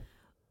go up.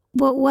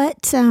 But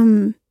what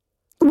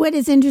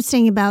is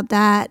interesting about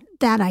that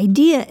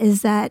idea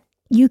is that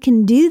you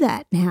can do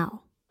that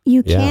now.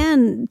 You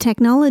can.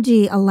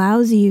 Technology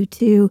allows you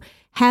to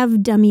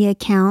have dummy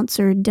accounts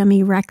or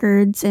dummy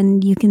records,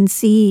 and you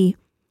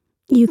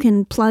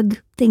can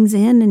plug things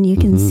in and you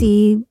can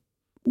see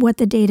what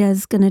the data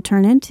is going to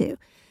turn into.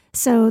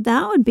 So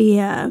that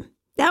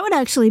would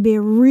actually be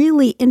a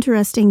really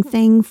interesting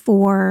thing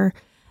for,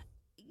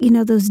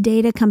 those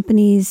data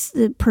companies,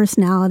 the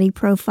personality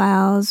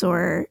profiles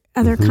or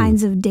other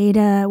kinds of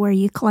data where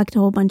you collect a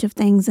whole bunch of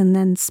things and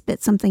then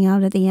spit something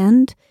out at the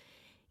end.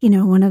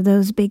 One of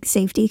those big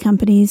safety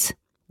companies.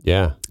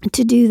 Yeah.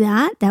 To do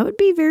that would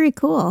be very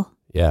cool.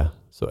 Yeah.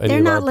 So any They're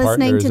of not our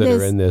listening partners to that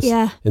this. are in this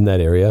in that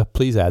area,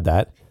 please add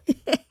that.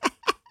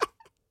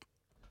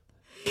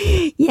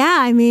 Yeah,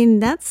 I mean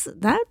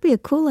that'd be a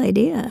cool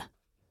idea.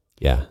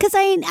 Yeah. Because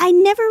I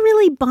never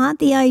really bought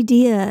the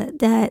idea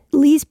that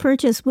lease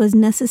purchase was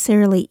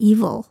necessarily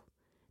evil,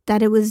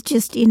 that it was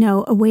just,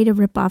 a way to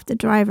rip off the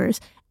drivers.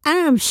 And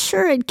I'm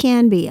sure it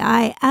can be.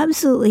 I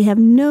absolutely have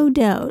no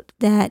doubt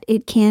that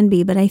it can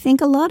be. But I think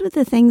a lot of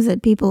the things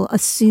that people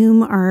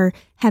assume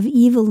have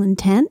evil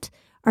intent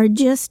are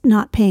just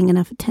not paying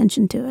enough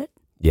attention to it.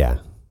 Yeah.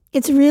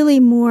 It's really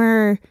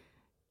more,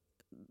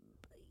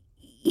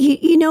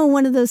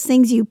 one of those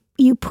things you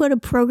put a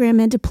program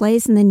into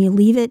place and then you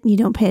leave it and you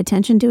don't pay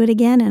attention to it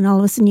again. And all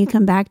of a sudden you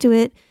come back to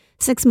it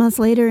 6 months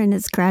later and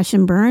it's crashed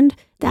and burned.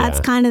 That's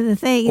kind of the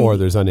thing. Or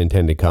there's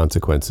unintended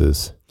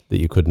consequences that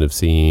you couldn't have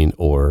seen,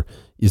 or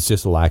it's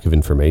just a lack of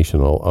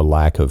information, a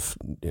lack of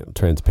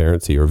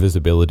transparency or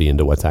visibility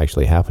into what's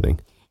actually happening.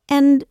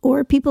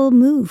 Or people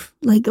move,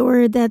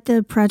 or that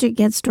the project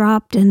gets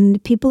dropped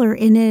and people are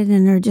in it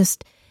and are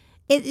just,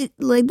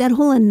 like that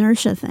whole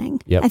inertia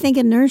thing. Yep. I think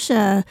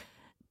inertia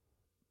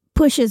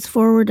pushes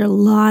forward a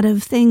lot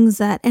of things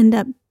that end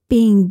up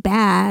being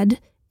bad,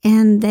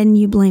 and then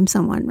you blame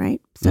someone, right?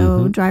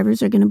 So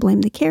drivers are going to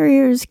blame the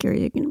carriers are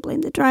going to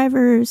blame the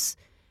drivers,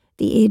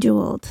 the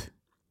age-old.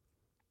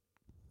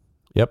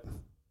 Yep.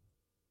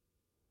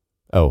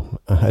 Oh,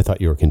 I thought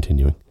you were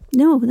continuing.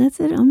 No, that's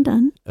it. I'm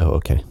done. Oh,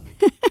 okay.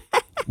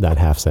 That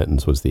half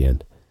sentence was the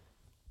end.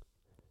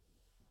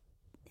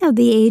 No,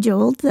 the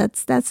age-old,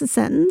 that's a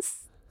sentence.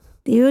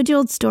 The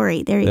age-old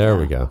story. There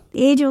we go.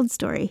 The age-old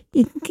story.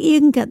 You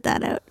can cut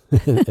that out.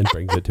 And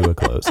brings it to a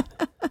close.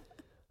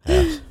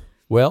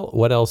 Well,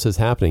 what else is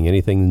happening?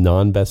 Anything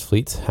non-best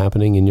fleets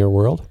happening in your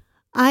world?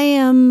 I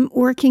am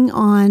working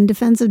on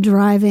defensive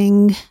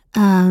driving.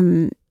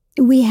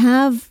 We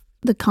have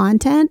the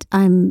content.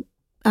 I'm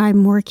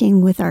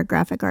working with our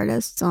graphic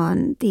artists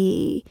on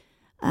the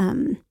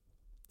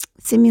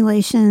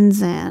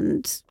simulations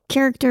and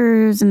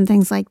characters and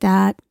things like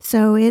that.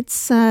 So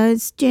it's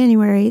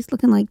January. It's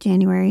looking like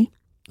January.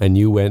 And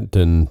you went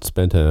and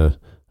spent a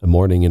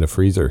morning in a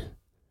freezer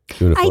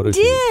doing a photo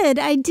shoot.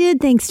 I did,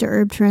 thanks to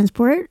Herb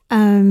Transport.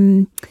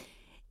 That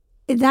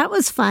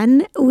was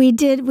fun.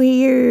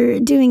 We're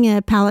doing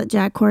a pallet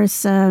jack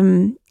course.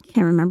 Can't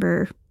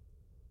remember.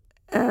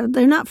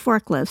 They're not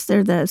forklifts.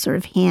 They're the sort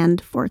of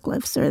hand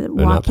forklifts or the walkies.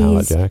 They're not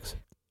pallet jacks?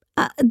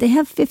 They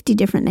have 50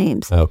 different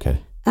names.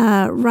 Okay.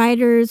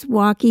 Riders,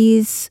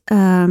 walkies,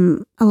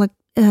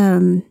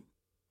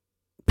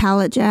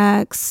 pallet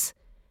jacks.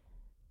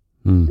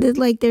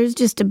 There's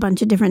just a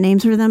bunch of different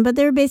names for them, but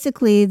they're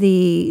basically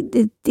the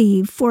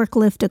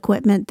forklift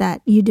equipment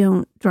that you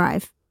don't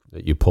drive.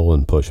 That you pull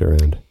and push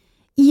around.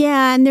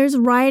 Yeah, and there's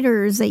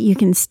riders that you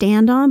can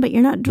stand on, but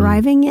you're not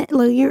driving it.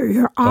 Like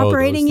you're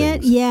operating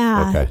it.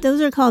 Yeah, Okay.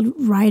 those are called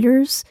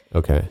riders.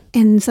 Okay.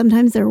 And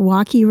sometimes they're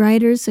walkie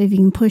riders, so if you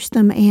can push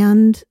them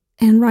and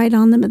ride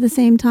on them at the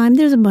same time.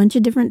 There's a bunch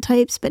of different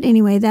types, but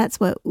anyway, that's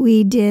what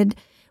we did.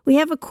 We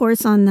have a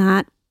course on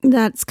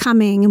that's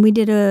coming, and we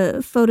did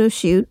a photo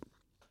shoot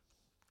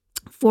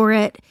for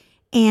it.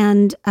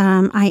 And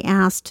I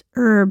asked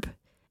Herb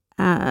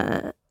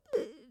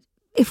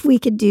if we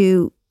could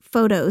do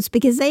photos,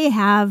 because they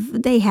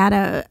had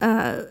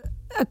a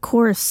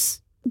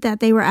course that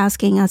they were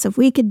asking us if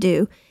we could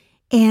do,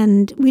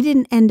 and we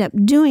didn't end up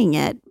doing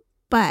it,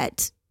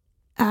 but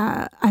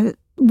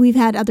we've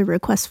had other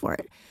requests for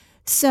it.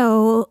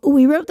 So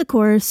we wrote the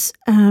course.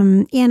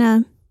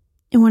 Anna,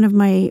 and one of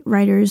my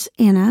writers,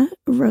 Anna,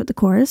 wrote the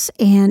course,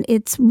 and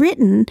it's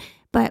written,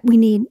 but we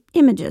need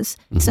images.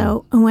 Mm-hmm.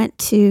 So I went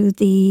to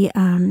the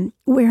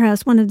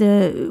warehouse, one of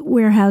the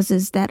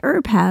warehouses that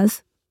Herb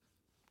has,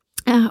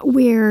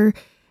 where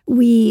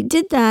we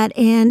did that,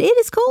 and it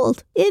is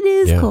cold. It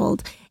is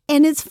cold.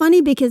 And it's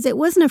funny because it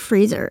wasn't a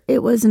freezer.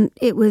 It was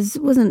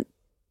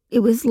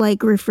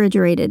like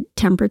refrigerated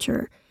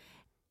temperature.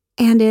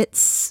 And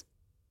it's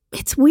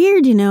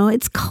weird,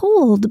 it's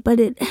cold, but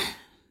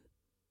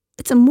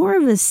it's a more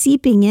of a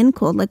seeping in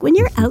cold. Like when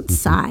you're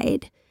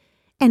outside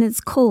and it's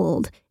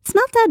cold, it's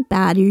not that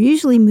bad. You're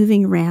usually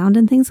moving around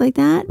and things like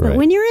that. Right. But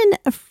when you're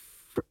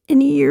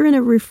in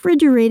a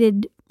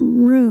refrigerated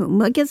room,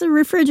 like it's a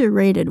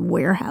refrigerated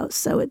warehouse,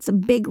 so it's a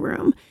big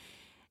room,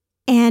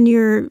 and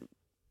you're,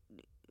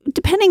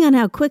 depending on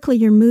how quickly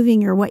you're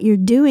moving or what you're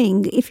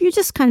doing, if you're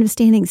just kind of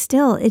standing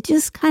still, it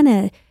just kind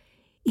of,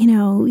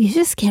 you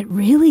just get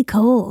really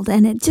cold,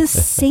 and it just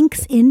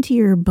sinks into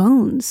your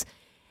bones.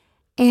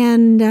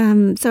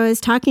 And so I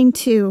was talking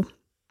to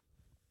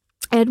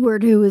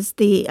Edward, who was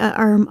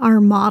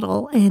our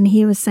model, and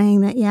he was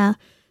saying that,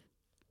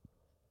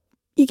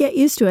 you get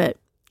used to it.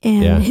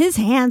 And his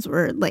hands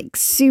were like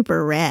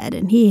super red,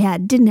 and he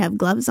didn't have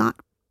gloves on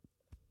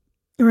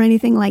or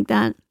anything like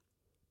that.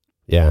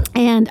 Yeah.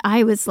 And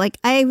I wasn't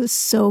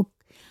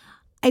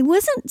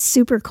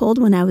super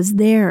cold when I was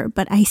there,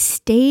 but I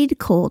stayed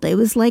cold. It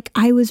was like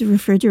I was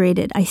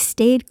refrigerated. I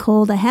stayed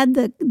cold. I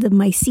had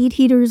my seat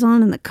heaters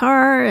on in the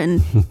car. And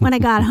when I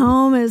got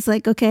home, it was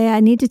like, okay, I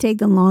need to take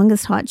the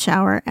longest hot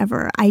shower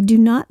ever. I do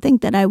not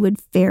think that I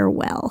would fare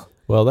well.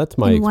 Well, that's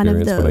my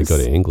experience when I go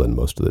to England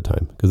most of the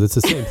time, because it's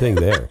the same thing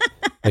there.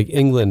 Like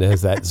England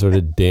has that sort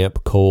of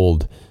damp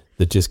cold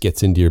that just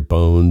gets into your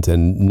bones,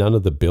 and none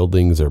of the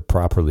buildings are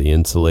properly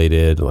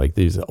insulated. Like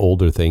these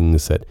older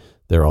things that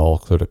they're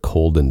all sort of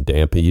cold and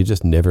damp, and you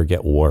just never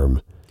get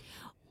warm.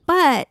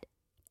 But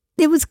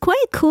it was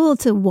quite cool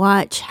to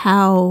watch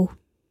how,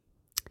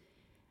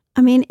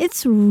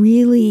 it's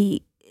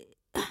really,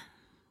 what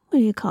do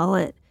you call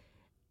it?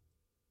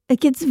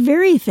 Like it's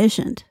very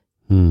efficient.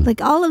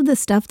 Like all of the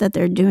stuff that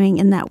they're doing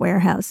in that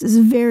warehouse is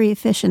very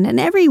efficient. And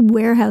every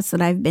warehouse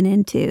that I've been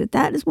into,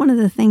 that is one of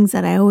the things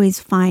that I always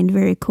find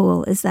very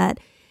cool, is that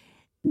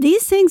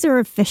these things are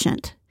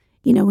efficient.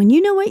 When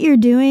you know what you're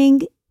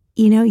doing,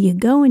 you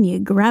go and you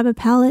grab a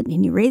pallet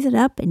and you raise it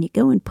up and you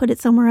go and put it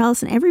somewhere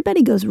else, and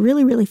everybody goes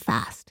really, really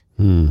fast.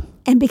 And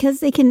because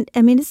they can,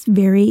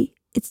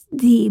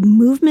 the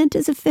movement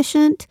is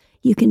efficient.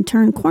 You can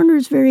turn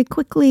corners very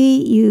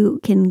quickly. You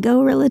can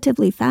go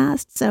relatively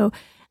fast. So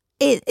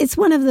it's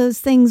one of those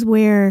things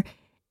where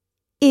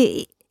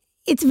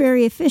it's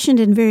very efficient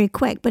and very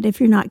quick, but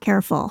if you're not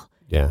careful,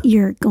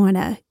 you're going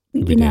to,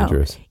 be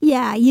dangerous.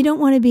 Yeah, you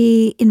don't want to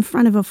be in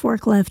front of a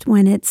forklift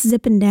when it's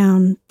zipping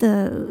down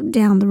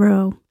the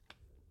row.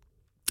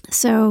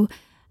 So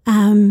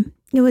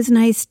it was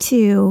nice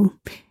to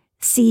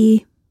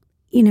see,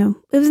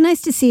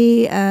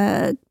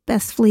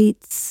 Best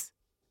Fleet's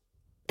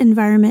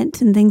environment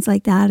and things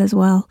like that as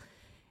well.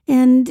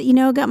 And,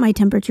 got my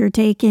temperature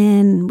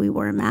taken. We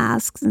wore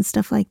masks and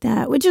stuff like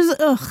that, which is,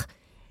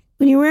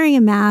 when you're wearing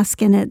a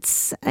mask and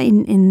it's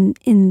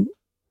in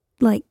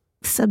like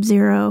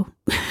sub-zero,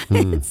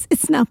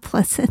 it's not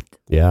pleasant.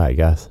 Yeah, I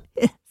guess.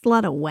 It's a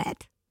lot of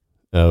wet.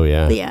 Oh,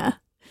 yeah. Yeah.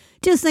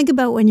 Just think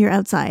about when you're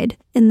outside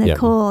in the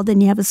cold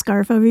and you have a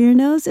scarf over your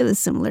nose. It was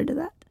similar to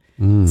that.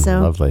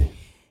 Lovely.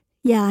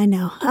 Yeah, I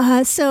know.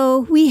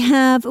 So we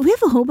have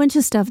a whole bunch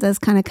of stuff that's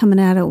kind of coming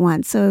out at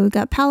once. So we've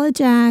got pallet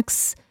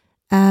jacks,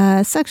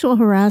 sexual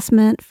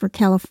harassment for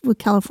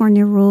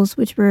California rules,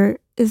 which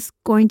is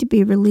going to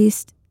be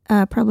released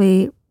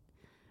probably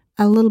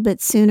a little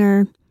bit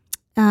sooner.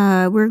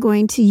 We're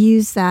going to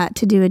use that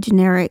to do a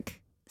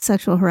generic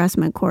sexual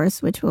harassment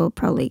course, which will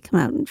probably come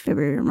out in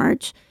February or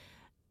March.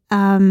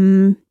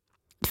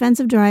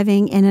 Defensive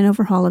driving and an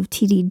overhaul of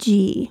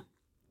TDG.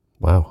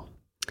 Wow.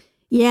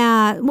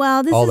 Yeah.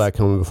 Well, that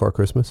coming before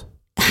Christmas?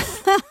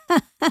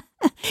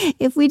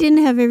 If we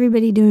didn't have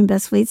everybody doing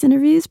Best Fleets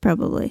interviews,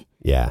 probably.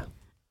 Yeah.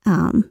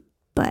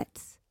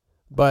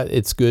 But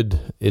it's good.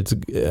 It's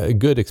a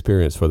good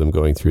experience for them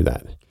going through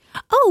that.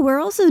 Oh, we're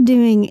also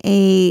doing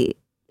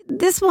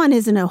this one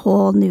isn't a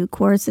whole new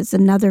course. It's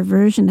another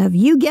version of,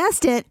 you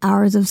guessed it,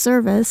 Hours of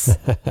Service.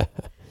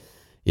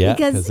 Yeah,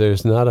 because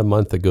there's not a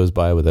month that goes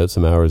by without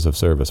some hours of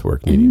service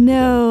work needing to be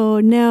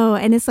done. No.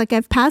 And it's like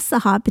I've passed the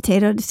hot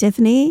potato to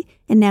Tiffany,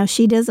 and now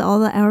she does all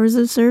the hours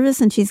of service,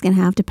 and she's going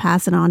to have to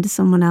pass it on to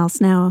someone else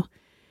now.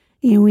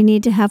 We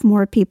need to have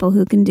more people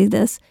who can do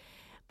this.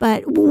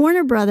 But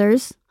Warner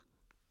Brothers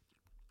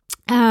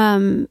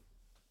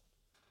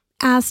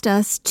asked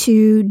us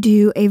to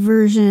do a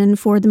version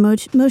for the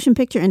motion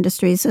picture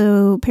industry.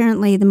 So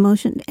apparently the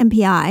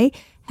MPI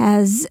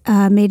has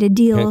made a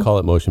deal. Can't call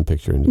it motion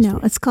picture industry. No,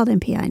 it's called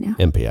MPI now.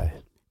 MPI.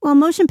 Well,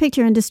 motion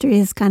picture industry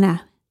is kind of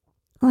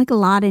like a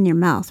lot in your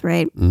mouth,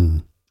 right?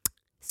 Mm.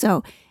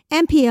 So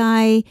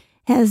MPI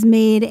has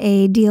made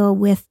a deal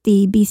with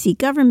the BC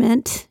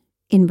government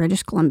in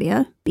British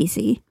Columbia,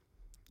 BC.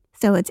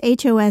 So it's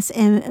HOS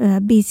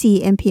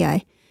BC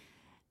MPI.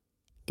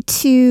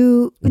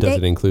 Does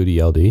it include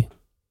ELD?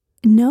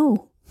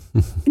 No.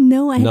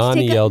 No, I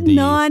non-ELD.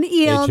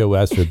 Non-ELD.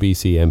 HOS for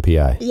BC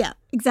MPI. Yeah,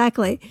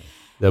 exactly.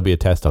 There'll be a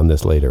test on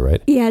this later,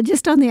 right? Yeah,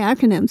 just on the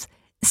acronyms.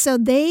 So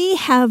they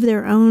have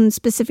their own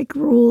specific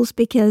rules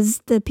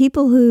because the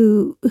people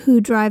who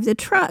drive the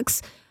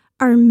trucks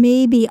are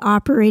maybe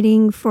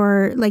operating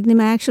for, like, they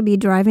might actually be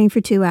driving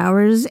for 2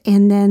 hours,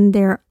 and then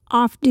they're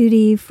off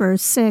duty for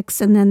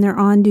 6, and then they're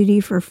on duty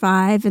for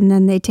 5, and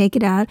then they take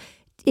it out.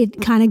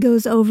 It kind of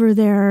goes over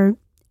their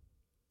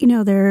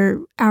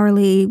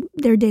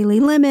daily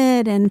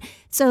limit. And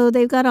so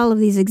they've got all of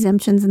these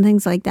exemptions and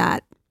things like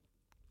that.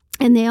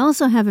 And they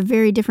also have a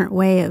very different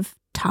way of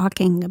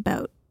talking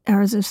about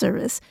hours of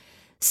service.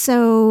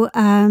 So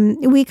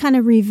we kind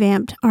of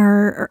revamped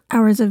our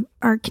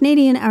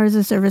Canadian hours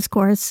of service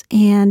course.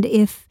 And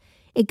if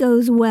it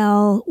goes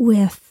well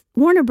with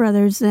Warner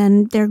Brothers,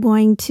 then they're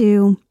going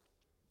to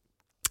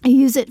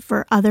use it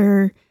for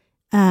other,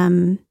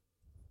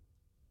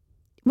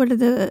 what are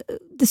the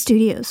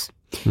studios?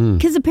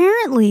 Because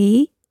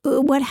apparently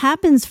what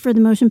happens for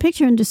the motion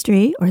picture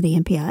industry, or the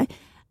MPI,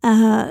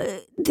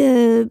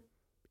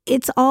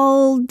 it's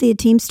all the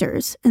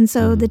Teamsters. And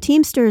so the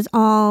Teamsters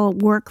all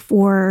work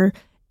for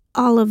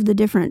all of the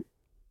different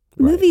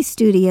movie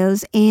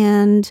studios,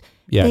 and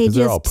yeah, because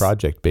they're all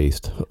project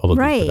based, all of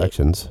these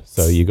productions.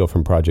 So you go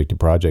from project to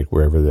project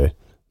wherever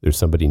there's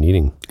somebody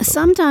needing.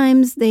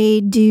 Sometimes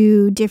they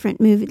do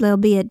different movies. They'll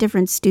be at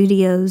different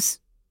studios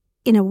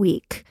in a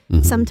week.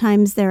 Mm-hmm.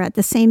 Sometimes they're at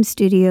the same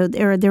studio,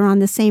 they're on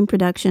the same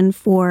production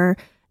for,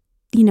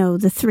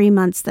 the 3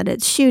 months that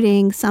it's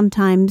shooting.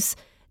 Sometimes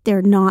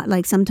they're not,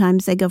 like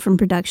sometimes they go from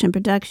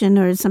production,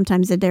 or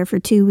sometimes they're there for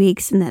 2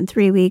 weeks and then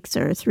 3 weeks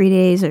or 3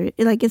 days, or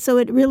so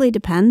it really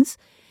depends.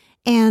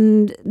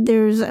 And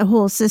there's a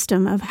whole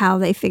system of how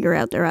they figure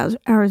out their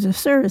hours of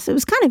service. It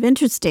was kind of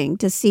interesting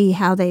to see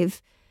how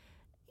they've,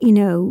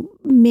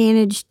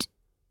 managed,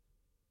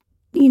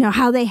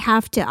 how they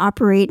have to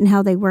operate and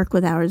how they work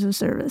with hours of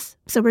service.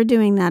 So we're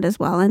doing that as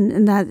well.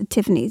 And that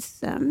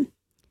Tiffany's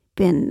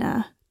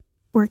been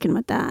working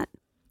with that.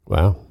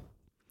 Wow.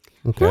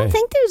 Okay. I don't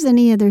think there's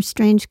any other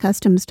strange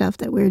custom stuff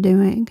that we're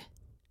doing.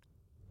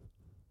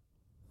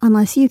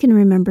 Unless you can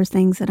remember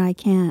things that I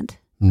can't.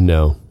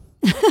 No.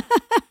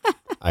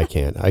 I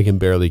can't. I can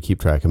barely keep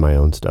track of my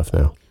own stuff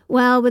now.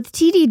 Well, with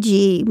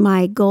TDG,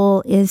 my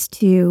goal is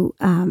to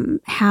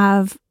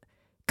have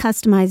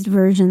customized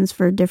versions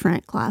for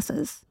different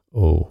classes.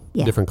 Oh,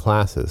 yeah. Different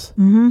classes.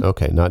 Mm-hmm.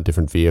 Okay, not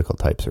different vehicle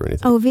types or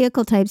anything. Oh,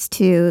 vehicle types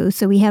too.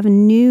 So we have a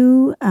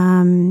new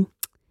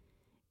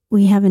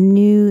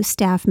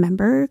staff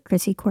member,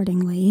 Chrissy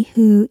Cordingley,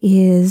 who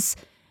is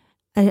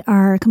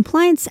our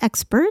compliance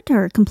expert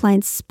or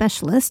compliance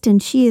specialist,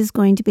 and she is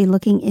going to be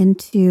looking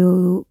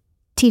into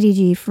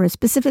TDG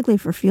specifically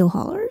for fuel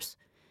haulers.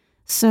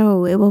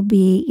 So it will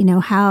be,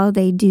 how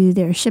they do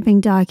their shipping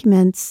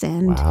documents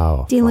and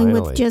dealing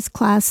with just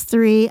class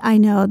 3. I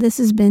know this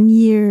has been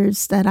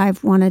years that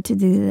I've wanted to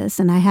do this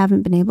and I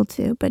haven't been able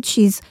to, but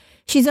she's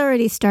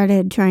already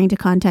started trying to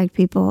contact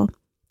people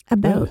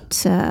about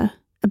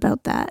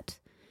that.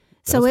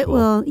 So it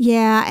will,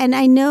 yeah. And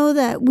I know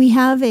that we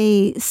have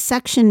a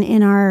section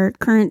in our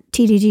current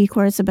TDG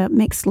course about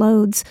mixed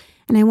loads,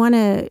 and I want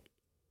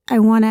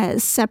to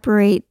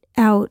separate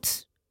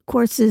out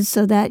courses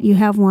so that you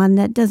have one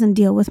that doesn't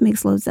deal with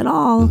mixed loads at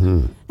all,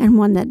 and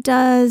one that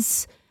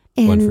does.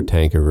 And one for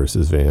tanker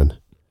versus van.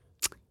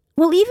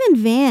 Well, even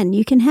van,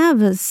 you can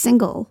have a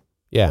single.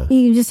 Yeah.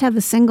 You can just have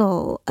a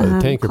single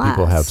tanker class.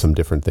 People have some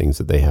different things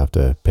that they have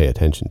to pay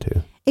attention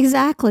to.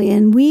 Exactly.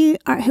 And we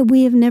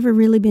have never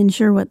really been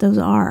sure what those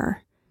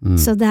are.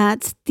 So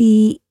that's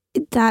the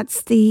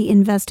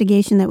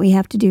investigation that we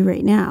have to do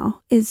right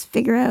now, is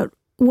figure out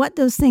what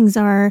those things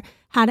are,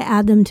 how to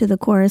add them to the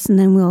course, and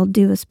then we'll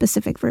do a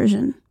specific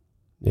version.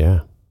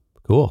 Yeah.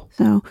 Cool.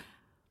 So,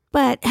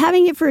 but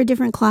having it for a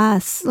different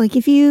class, like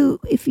if you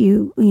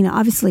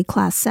obviously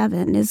class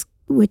 7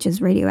 which is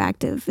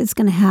radioactive, it's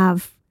going to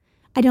have,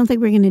 I don't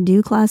think we're going to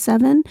do class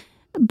 7,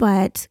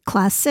 but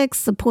class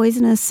 6, the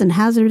poisonous and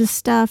hazardous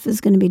stuff, is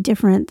going to be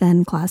different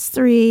than class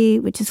 3,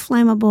 which is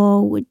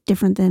flammable,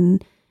 different than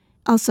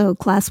also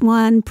class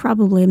 1.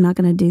 Probably I'm not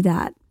going to do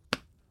that.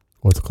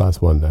 What's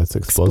class 1? That's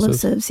explosives?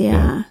 Explosives,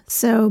 yeah.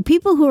 So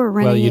people who are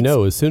running...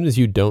 Well, as soon as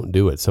you don't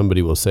do it,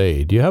 somebody will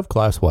say, do you have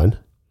class 1?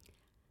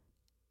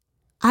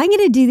 I'm going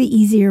to do the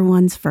easier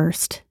ones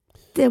first.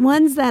 The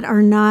ones that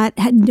are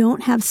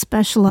don't have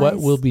specialized...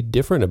 What will be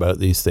different about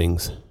these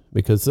things?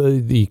 Because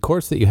the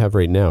course that you have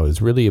right now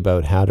is really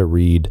about how to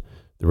read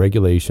the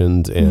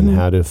regulations and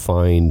how to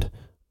find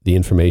the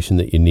information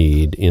that you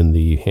need in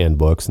the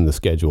handbooks and the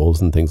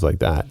schedules and things like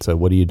that. So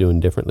what are you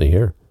doing differently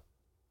here?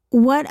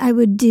 What I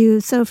would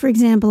do, so for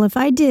example, if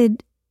I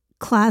did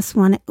class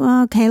 1,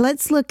 okay,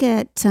 let's look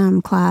at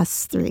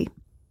class 3.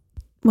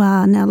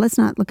 Well, no, let's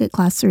not look at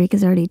class 3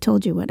 because I already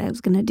told you what I was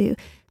going to do.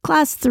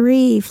 Class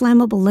 3,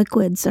 flammable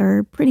liquids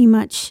are pretty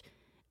much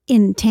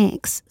in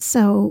tanks.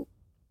 So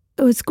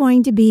it's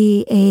going to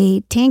be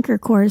a tanker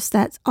course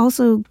that's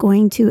also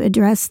going to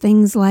address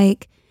things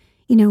like,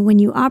 when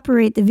you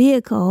operate the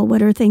vehicle,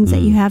 what are things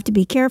that you have to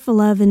be careful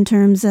of in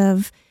terms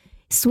of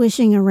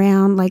swishing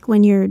around? Like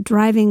when you're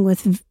driving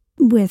with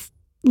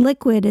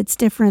liquid, it's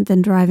different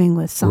than driving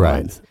with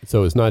solids. Right.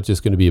 So it's not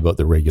just going to be about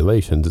the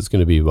regulations. It's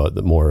going to be about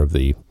more of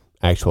the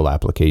actual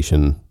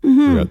application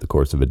throughout the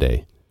course of a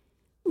day.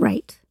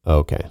 Right.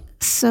 Okay.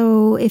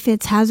 So if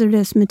it's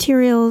hazardous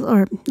materials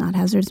or not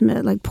hazardous,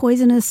 like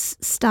poisonous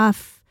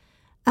stuff,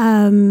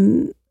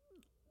 then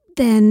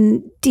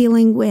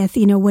dealing with,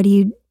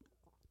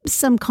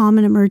 some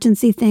common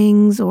emergency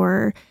things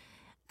or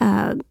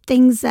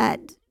things that,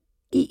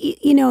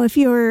 if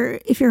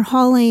you're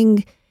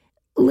hauling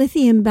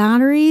lithium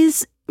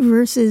batteries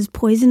versus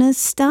poisonous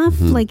stuff,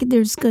 like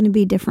there's going to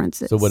be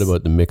differences. So what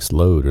about the mixed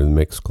load or the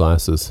mixed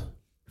classes?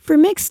 For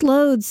mixed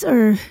loads,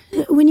 or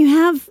when you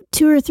have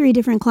 2 or 3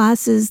 different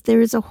classes,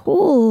 there's a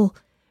whole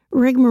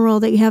rigmarole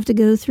that you have to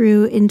go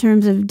through in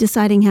terms of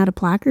deciding how to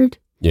placard.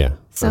 Yeah,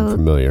 so I'm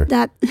familiar.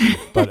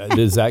 But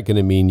is that going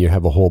to mean you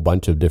have a whole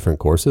bunch of different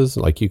courses?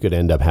 Like you could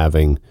end up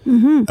having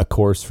a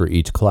course for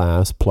each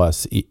class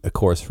plus a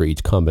course for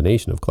each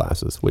combination of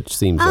classes, which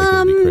seems like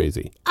it would be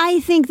crazy.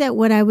 I think that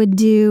what I would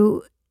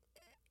do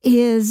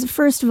is,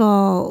 first of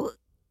all,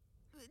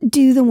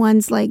 do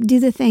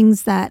the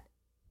things that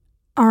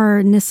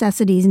are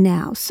necessities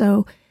now.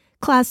 So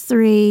class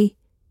 3,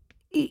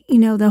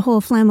 the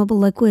whole flammable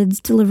liquids,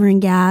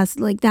 delivering gas,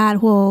 like that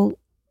whole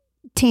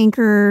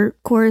tanker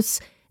course,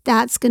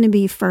 that's going to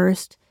be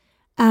first.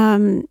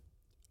 And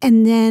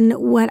then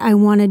what I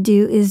want to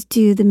do is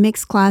do the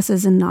mixed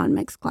classes and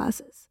non-mixed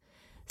classes.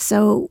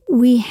 So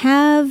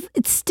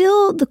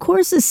the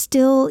course is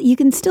still, you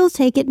can still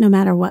take it no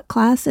matter what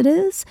class it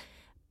is.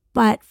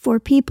 But for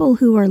people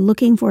who are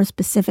looking for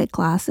specific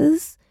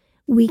classes,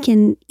 we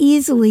can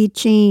easily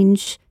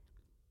change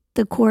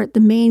the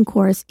main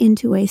course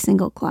into a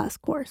single class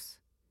course.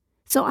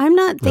 So I'm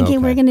not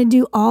thinking we're going to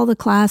do all the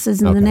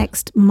classes in the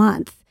next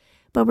month,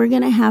 but we're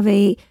going to have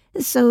we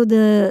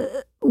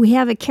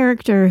have a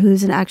character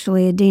who's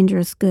actually a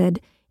dangerous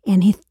good,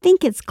 and I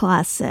think it's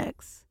class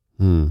 6,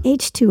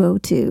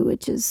 H2O2,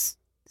 which is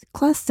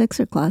class 6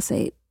 or class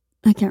 8.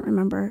 I can't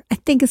remember. I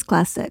think it's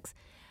class 6.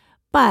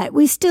 But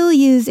we still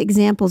use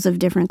examples of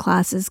different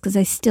classes because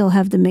I still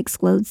have the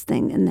mixed loads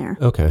thing in there.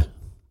 Okay.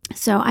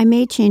 So I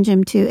may change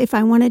him if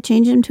I want to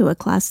change him to a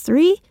class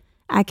 3,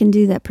 I can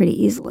do that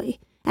pretty easily.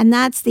 And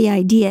that's the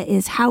idea,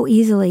 is how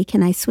easily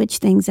can I switch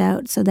things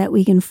out so that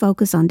we can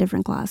focus on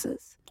different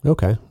classes.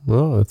 Okay.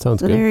 Well, that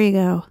sounds good. So there you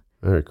go.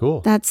 Very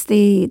cool. That's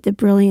the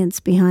brilliance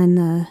behind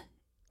the...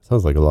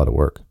 Sounds like a lot of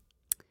work.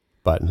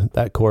 But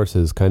that course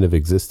has kind of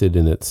existed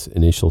in its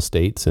initial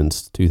state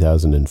since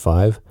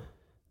 2005.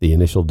 The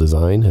initial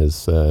design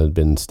has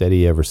been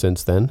steady ever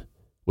since then,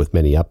 with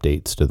many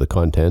updates to the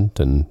content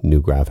and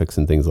new graphics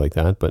and things like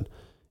that. But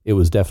it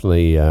was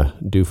definitely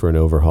due for an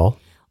overhaul.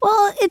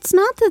 Well, it's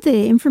not that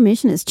the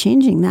information is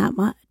changing that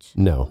much.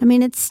 No. I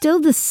mean, it's still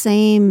the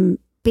same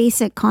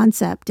basic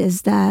concept,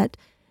 is that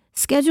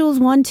schedules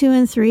 1, 2,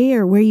 and 3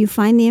 are where you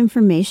find the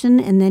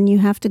information, and then you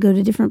have to go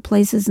to different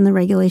places in the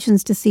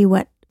regulations to see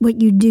what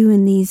you do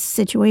in these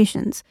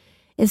situations.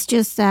 It's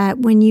just that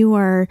when you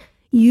are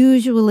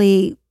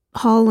usually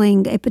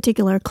hauling a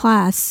particular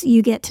class,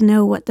 you get to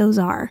know what those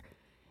are.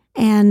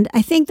 And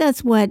I think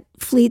that's what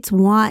fleets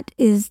want,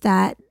 is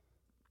that,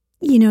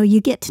 you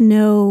get to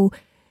know,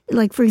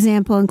 like, for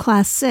example, in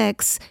class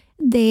 6,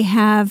 they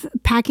have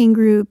packing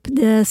group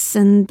this,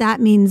 and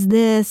that means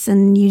this,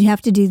 and you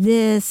have to do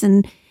this.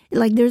 And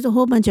like, there's a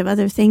whole bunch of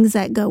other things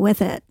that go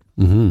with it.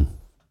 Mm-hmm.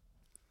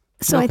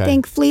 So I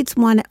think fleets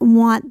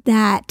want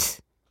that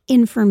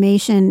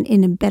information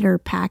in a better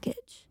package.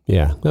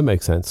 Yeah, that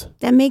makes sense.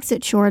 That makes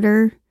it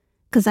shorter,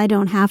 because I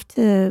don't have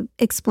to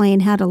explain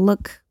how to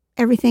look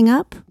everything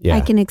up. Yeah.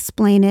 I can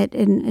explain it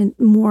in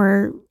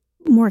more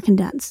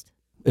condensed.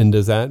 And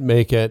does that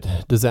make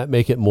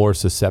it more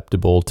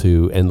susceptible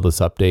to endless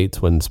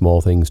updates when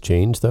small things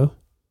change, though?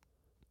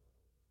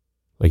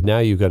 Like now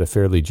you've got a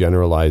fairly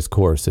generalized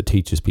course that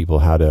teaches people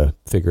how to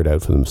figure it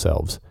out for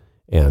themselves.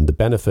 And the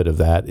benefit of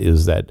that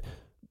is that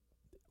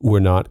we're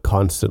not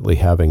constantly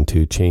having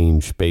to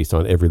change based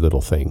on every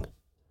little thing.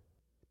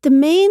 The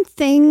main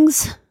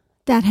things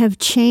that have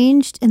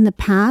changed in the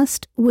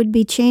past would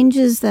be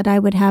changes that I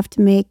would have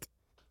to make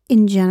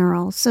in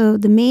general. So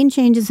the main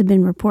changes have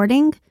been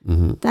reporting.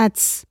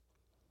 That's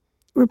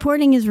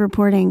reporting is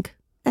reporting.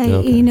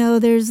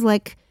 There's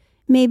like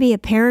maybe a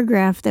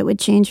paragraph that would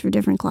change for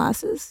different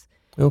classes.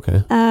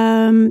 Okay.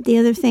 The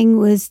other thing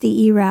was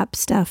the ERAP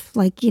stuff.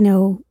 Like,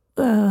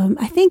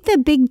 I think the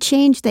big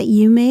change that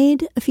you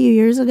made a few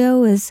years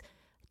ago was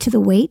to the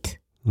weight.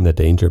 The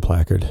danger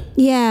placard.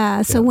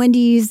 Yeah. So when do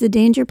you use the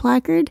danger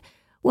placard?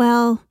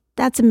 Well,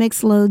 that's a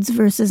mixed loads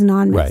versus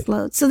non-mixed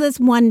loads. So that's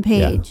one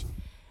page.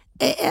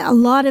 Yeah. A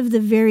lot of the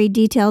very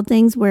detailed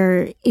things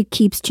where it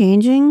keeps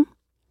changing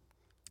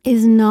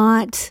is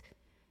not...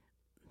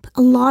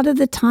 A lot of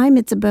the time,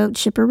 it's about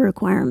shipper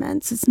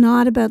requirements. It's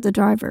not about the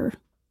driver.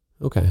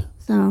 Okay.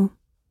 So...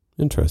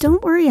 Interesting.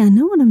 Don't worry. I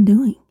know what I'm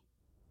doing.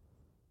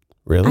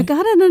 Really? I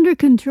got it under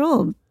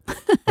control.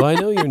 Well, I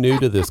know you're new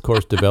to this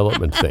course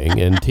development thing,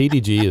 and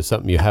TDG is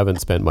something you haven't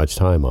spent much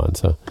time on,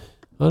 so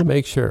I want to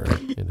make sure.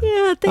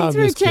 Yeah, thanks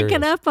for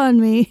checking up on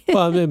me.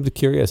 Well, I'm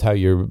curious how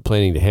you're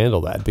planning to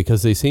handle that,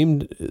 because they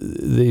seem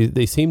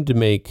to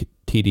make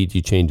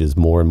TDG changes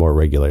more and more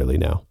regularly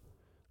now.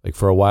 Like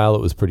for a while,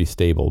 it was pretty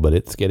stable, but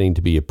it's getting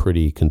to be a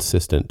pretty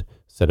consistent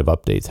set of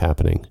updates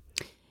happening.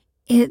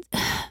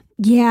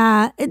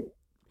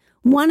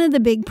 One of the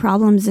big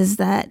problems is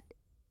that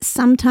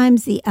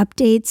sometimes the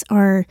updates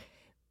are...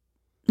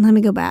 Let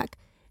me go back.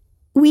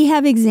 We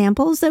have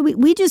examples that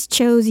we just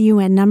chose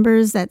UN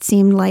numbers that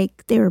seemed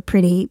like they were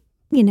pretty,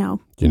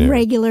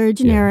 regular,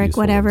 generic,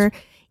 whatever. Ones.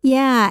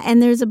 Yeah.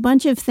 And there's a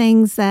bunch of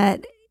things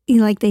that,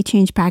 like they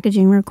change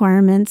packaging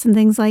requirements and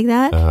things like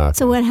that. Okay.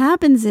 So what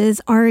happens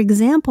is our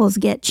examples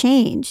get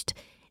changed.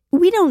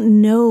 We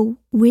don't know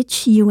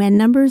which UN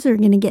numbers are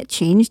going to get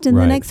changed in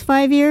the next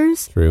 5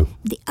 years. True.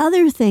 The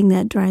other thing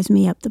that drives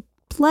me up the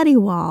bloody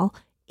wall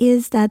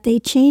is that they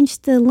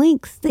changed the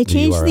links. They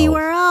changed the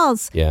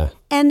URLs. Yeah.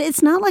 And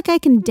it's not like I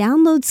can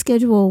download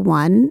Schedule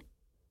 1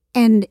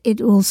 and it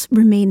will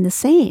remain the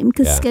same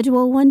because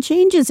Schedule 1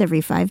 changes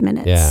every 5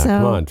 minutes. Yeah,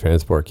 come on,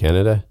 Transport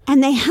Canada.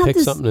 And they had Pick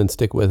something and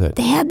stick with it.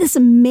 They had this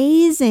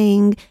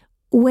amazing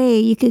way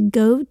you could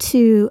go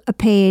to a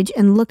page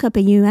and look up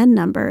a UN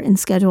number in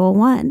Schedule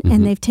 1,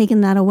 and they've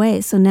taken that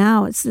away. So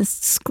now it's this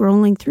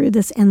scrolling through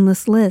this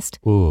endless list.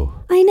 Ooh.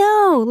 I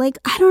know. Like,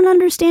 I don't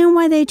understand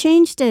why they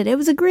changed it. It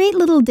was a great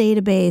little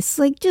database.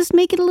 Like, just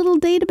make it a little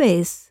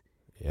database.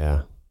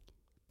 Yeah.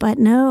 But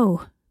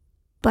no.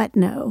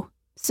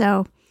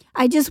 So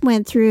I just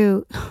went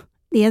through.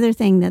 The other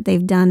thing that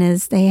they've done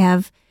is they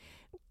have,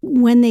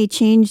 when they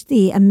changed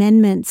the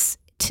amendments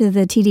to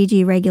the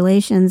TDG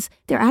regulations,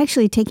 they're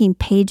actually taking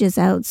pages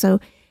out. So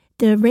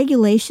the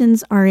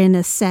regulations are in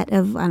a set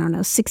of,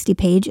 60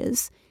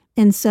 pages.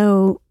 And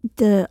so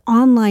the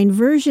online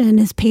version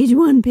is page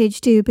 1,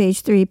 page 2,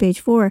 page 3, page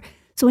 4.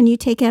 So when you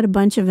take out a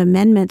bunch of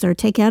amendments or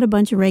take out a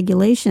bunch of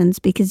regulations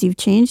because you've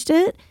changed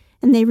it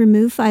and they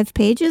remove 5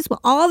 pages,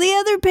 well, all the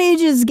other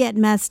pages get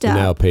messed up. And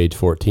now page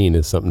 14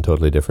 is something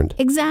totally different.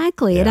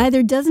 Exactly. Yeah. It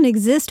either doesn't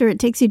exist or it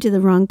takes you to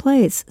the wrong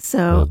place.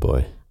 So oh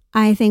boy.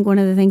 I think one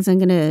of the things I'm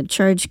going to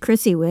charge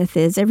Chrissy with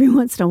is every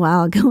once in a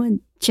while go and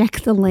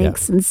check the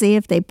links and see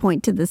if they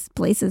point to the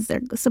places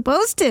they're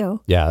supposed to.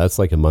 Yeah, that's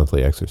like a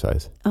monthly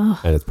exercise. Oh.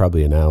 And it's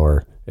probably an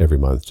hour every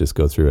month. Just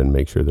go through and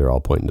make sure they're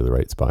all pointing to the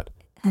right spot.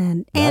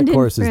 And that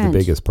course is the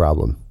biggest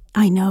problem.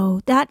 I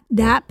know.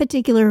 That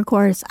particular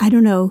course, I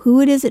don't know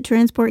who it is at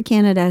Transport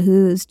Canada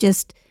who's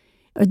just,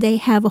 or they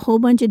have a whole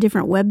bunch of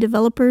different web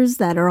developers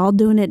that are all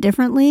doing it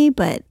differently,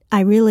 but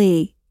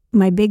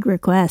my big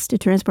request to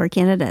Transport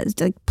Canada is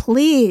to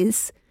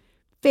please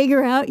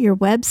figure out your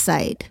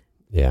website.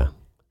 Yeah.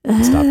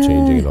 Stop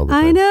changing it all the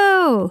time. I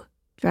know.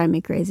 Drive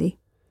me crazy.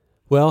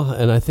 Well,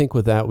 and I think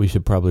with that, we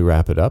should probably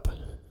wrap it up.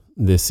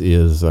 This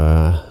is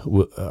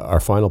our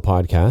final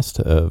podcast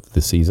of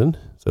the season.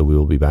 So we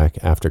will be back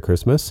after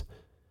Christmas,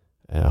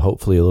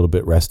 hopefully a little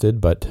bit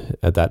rested, but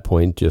at that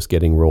point, just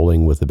getting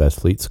rolling with the best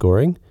fleet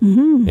scoring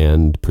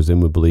and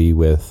presumably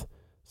with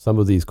some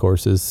of these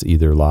courses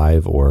either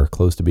live or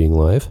close to being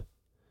live.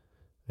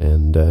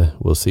 And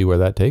we'll see where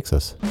that takes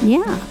us.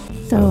 Yeah.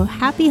 So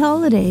happy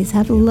holidays.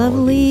 Have a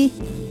lovely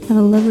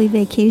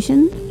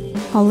vacation,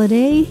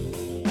 holiday.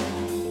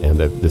 And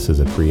this is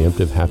a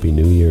preemptive Happy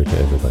New Year to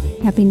everybody.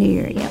 Happy New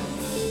Year, yeah.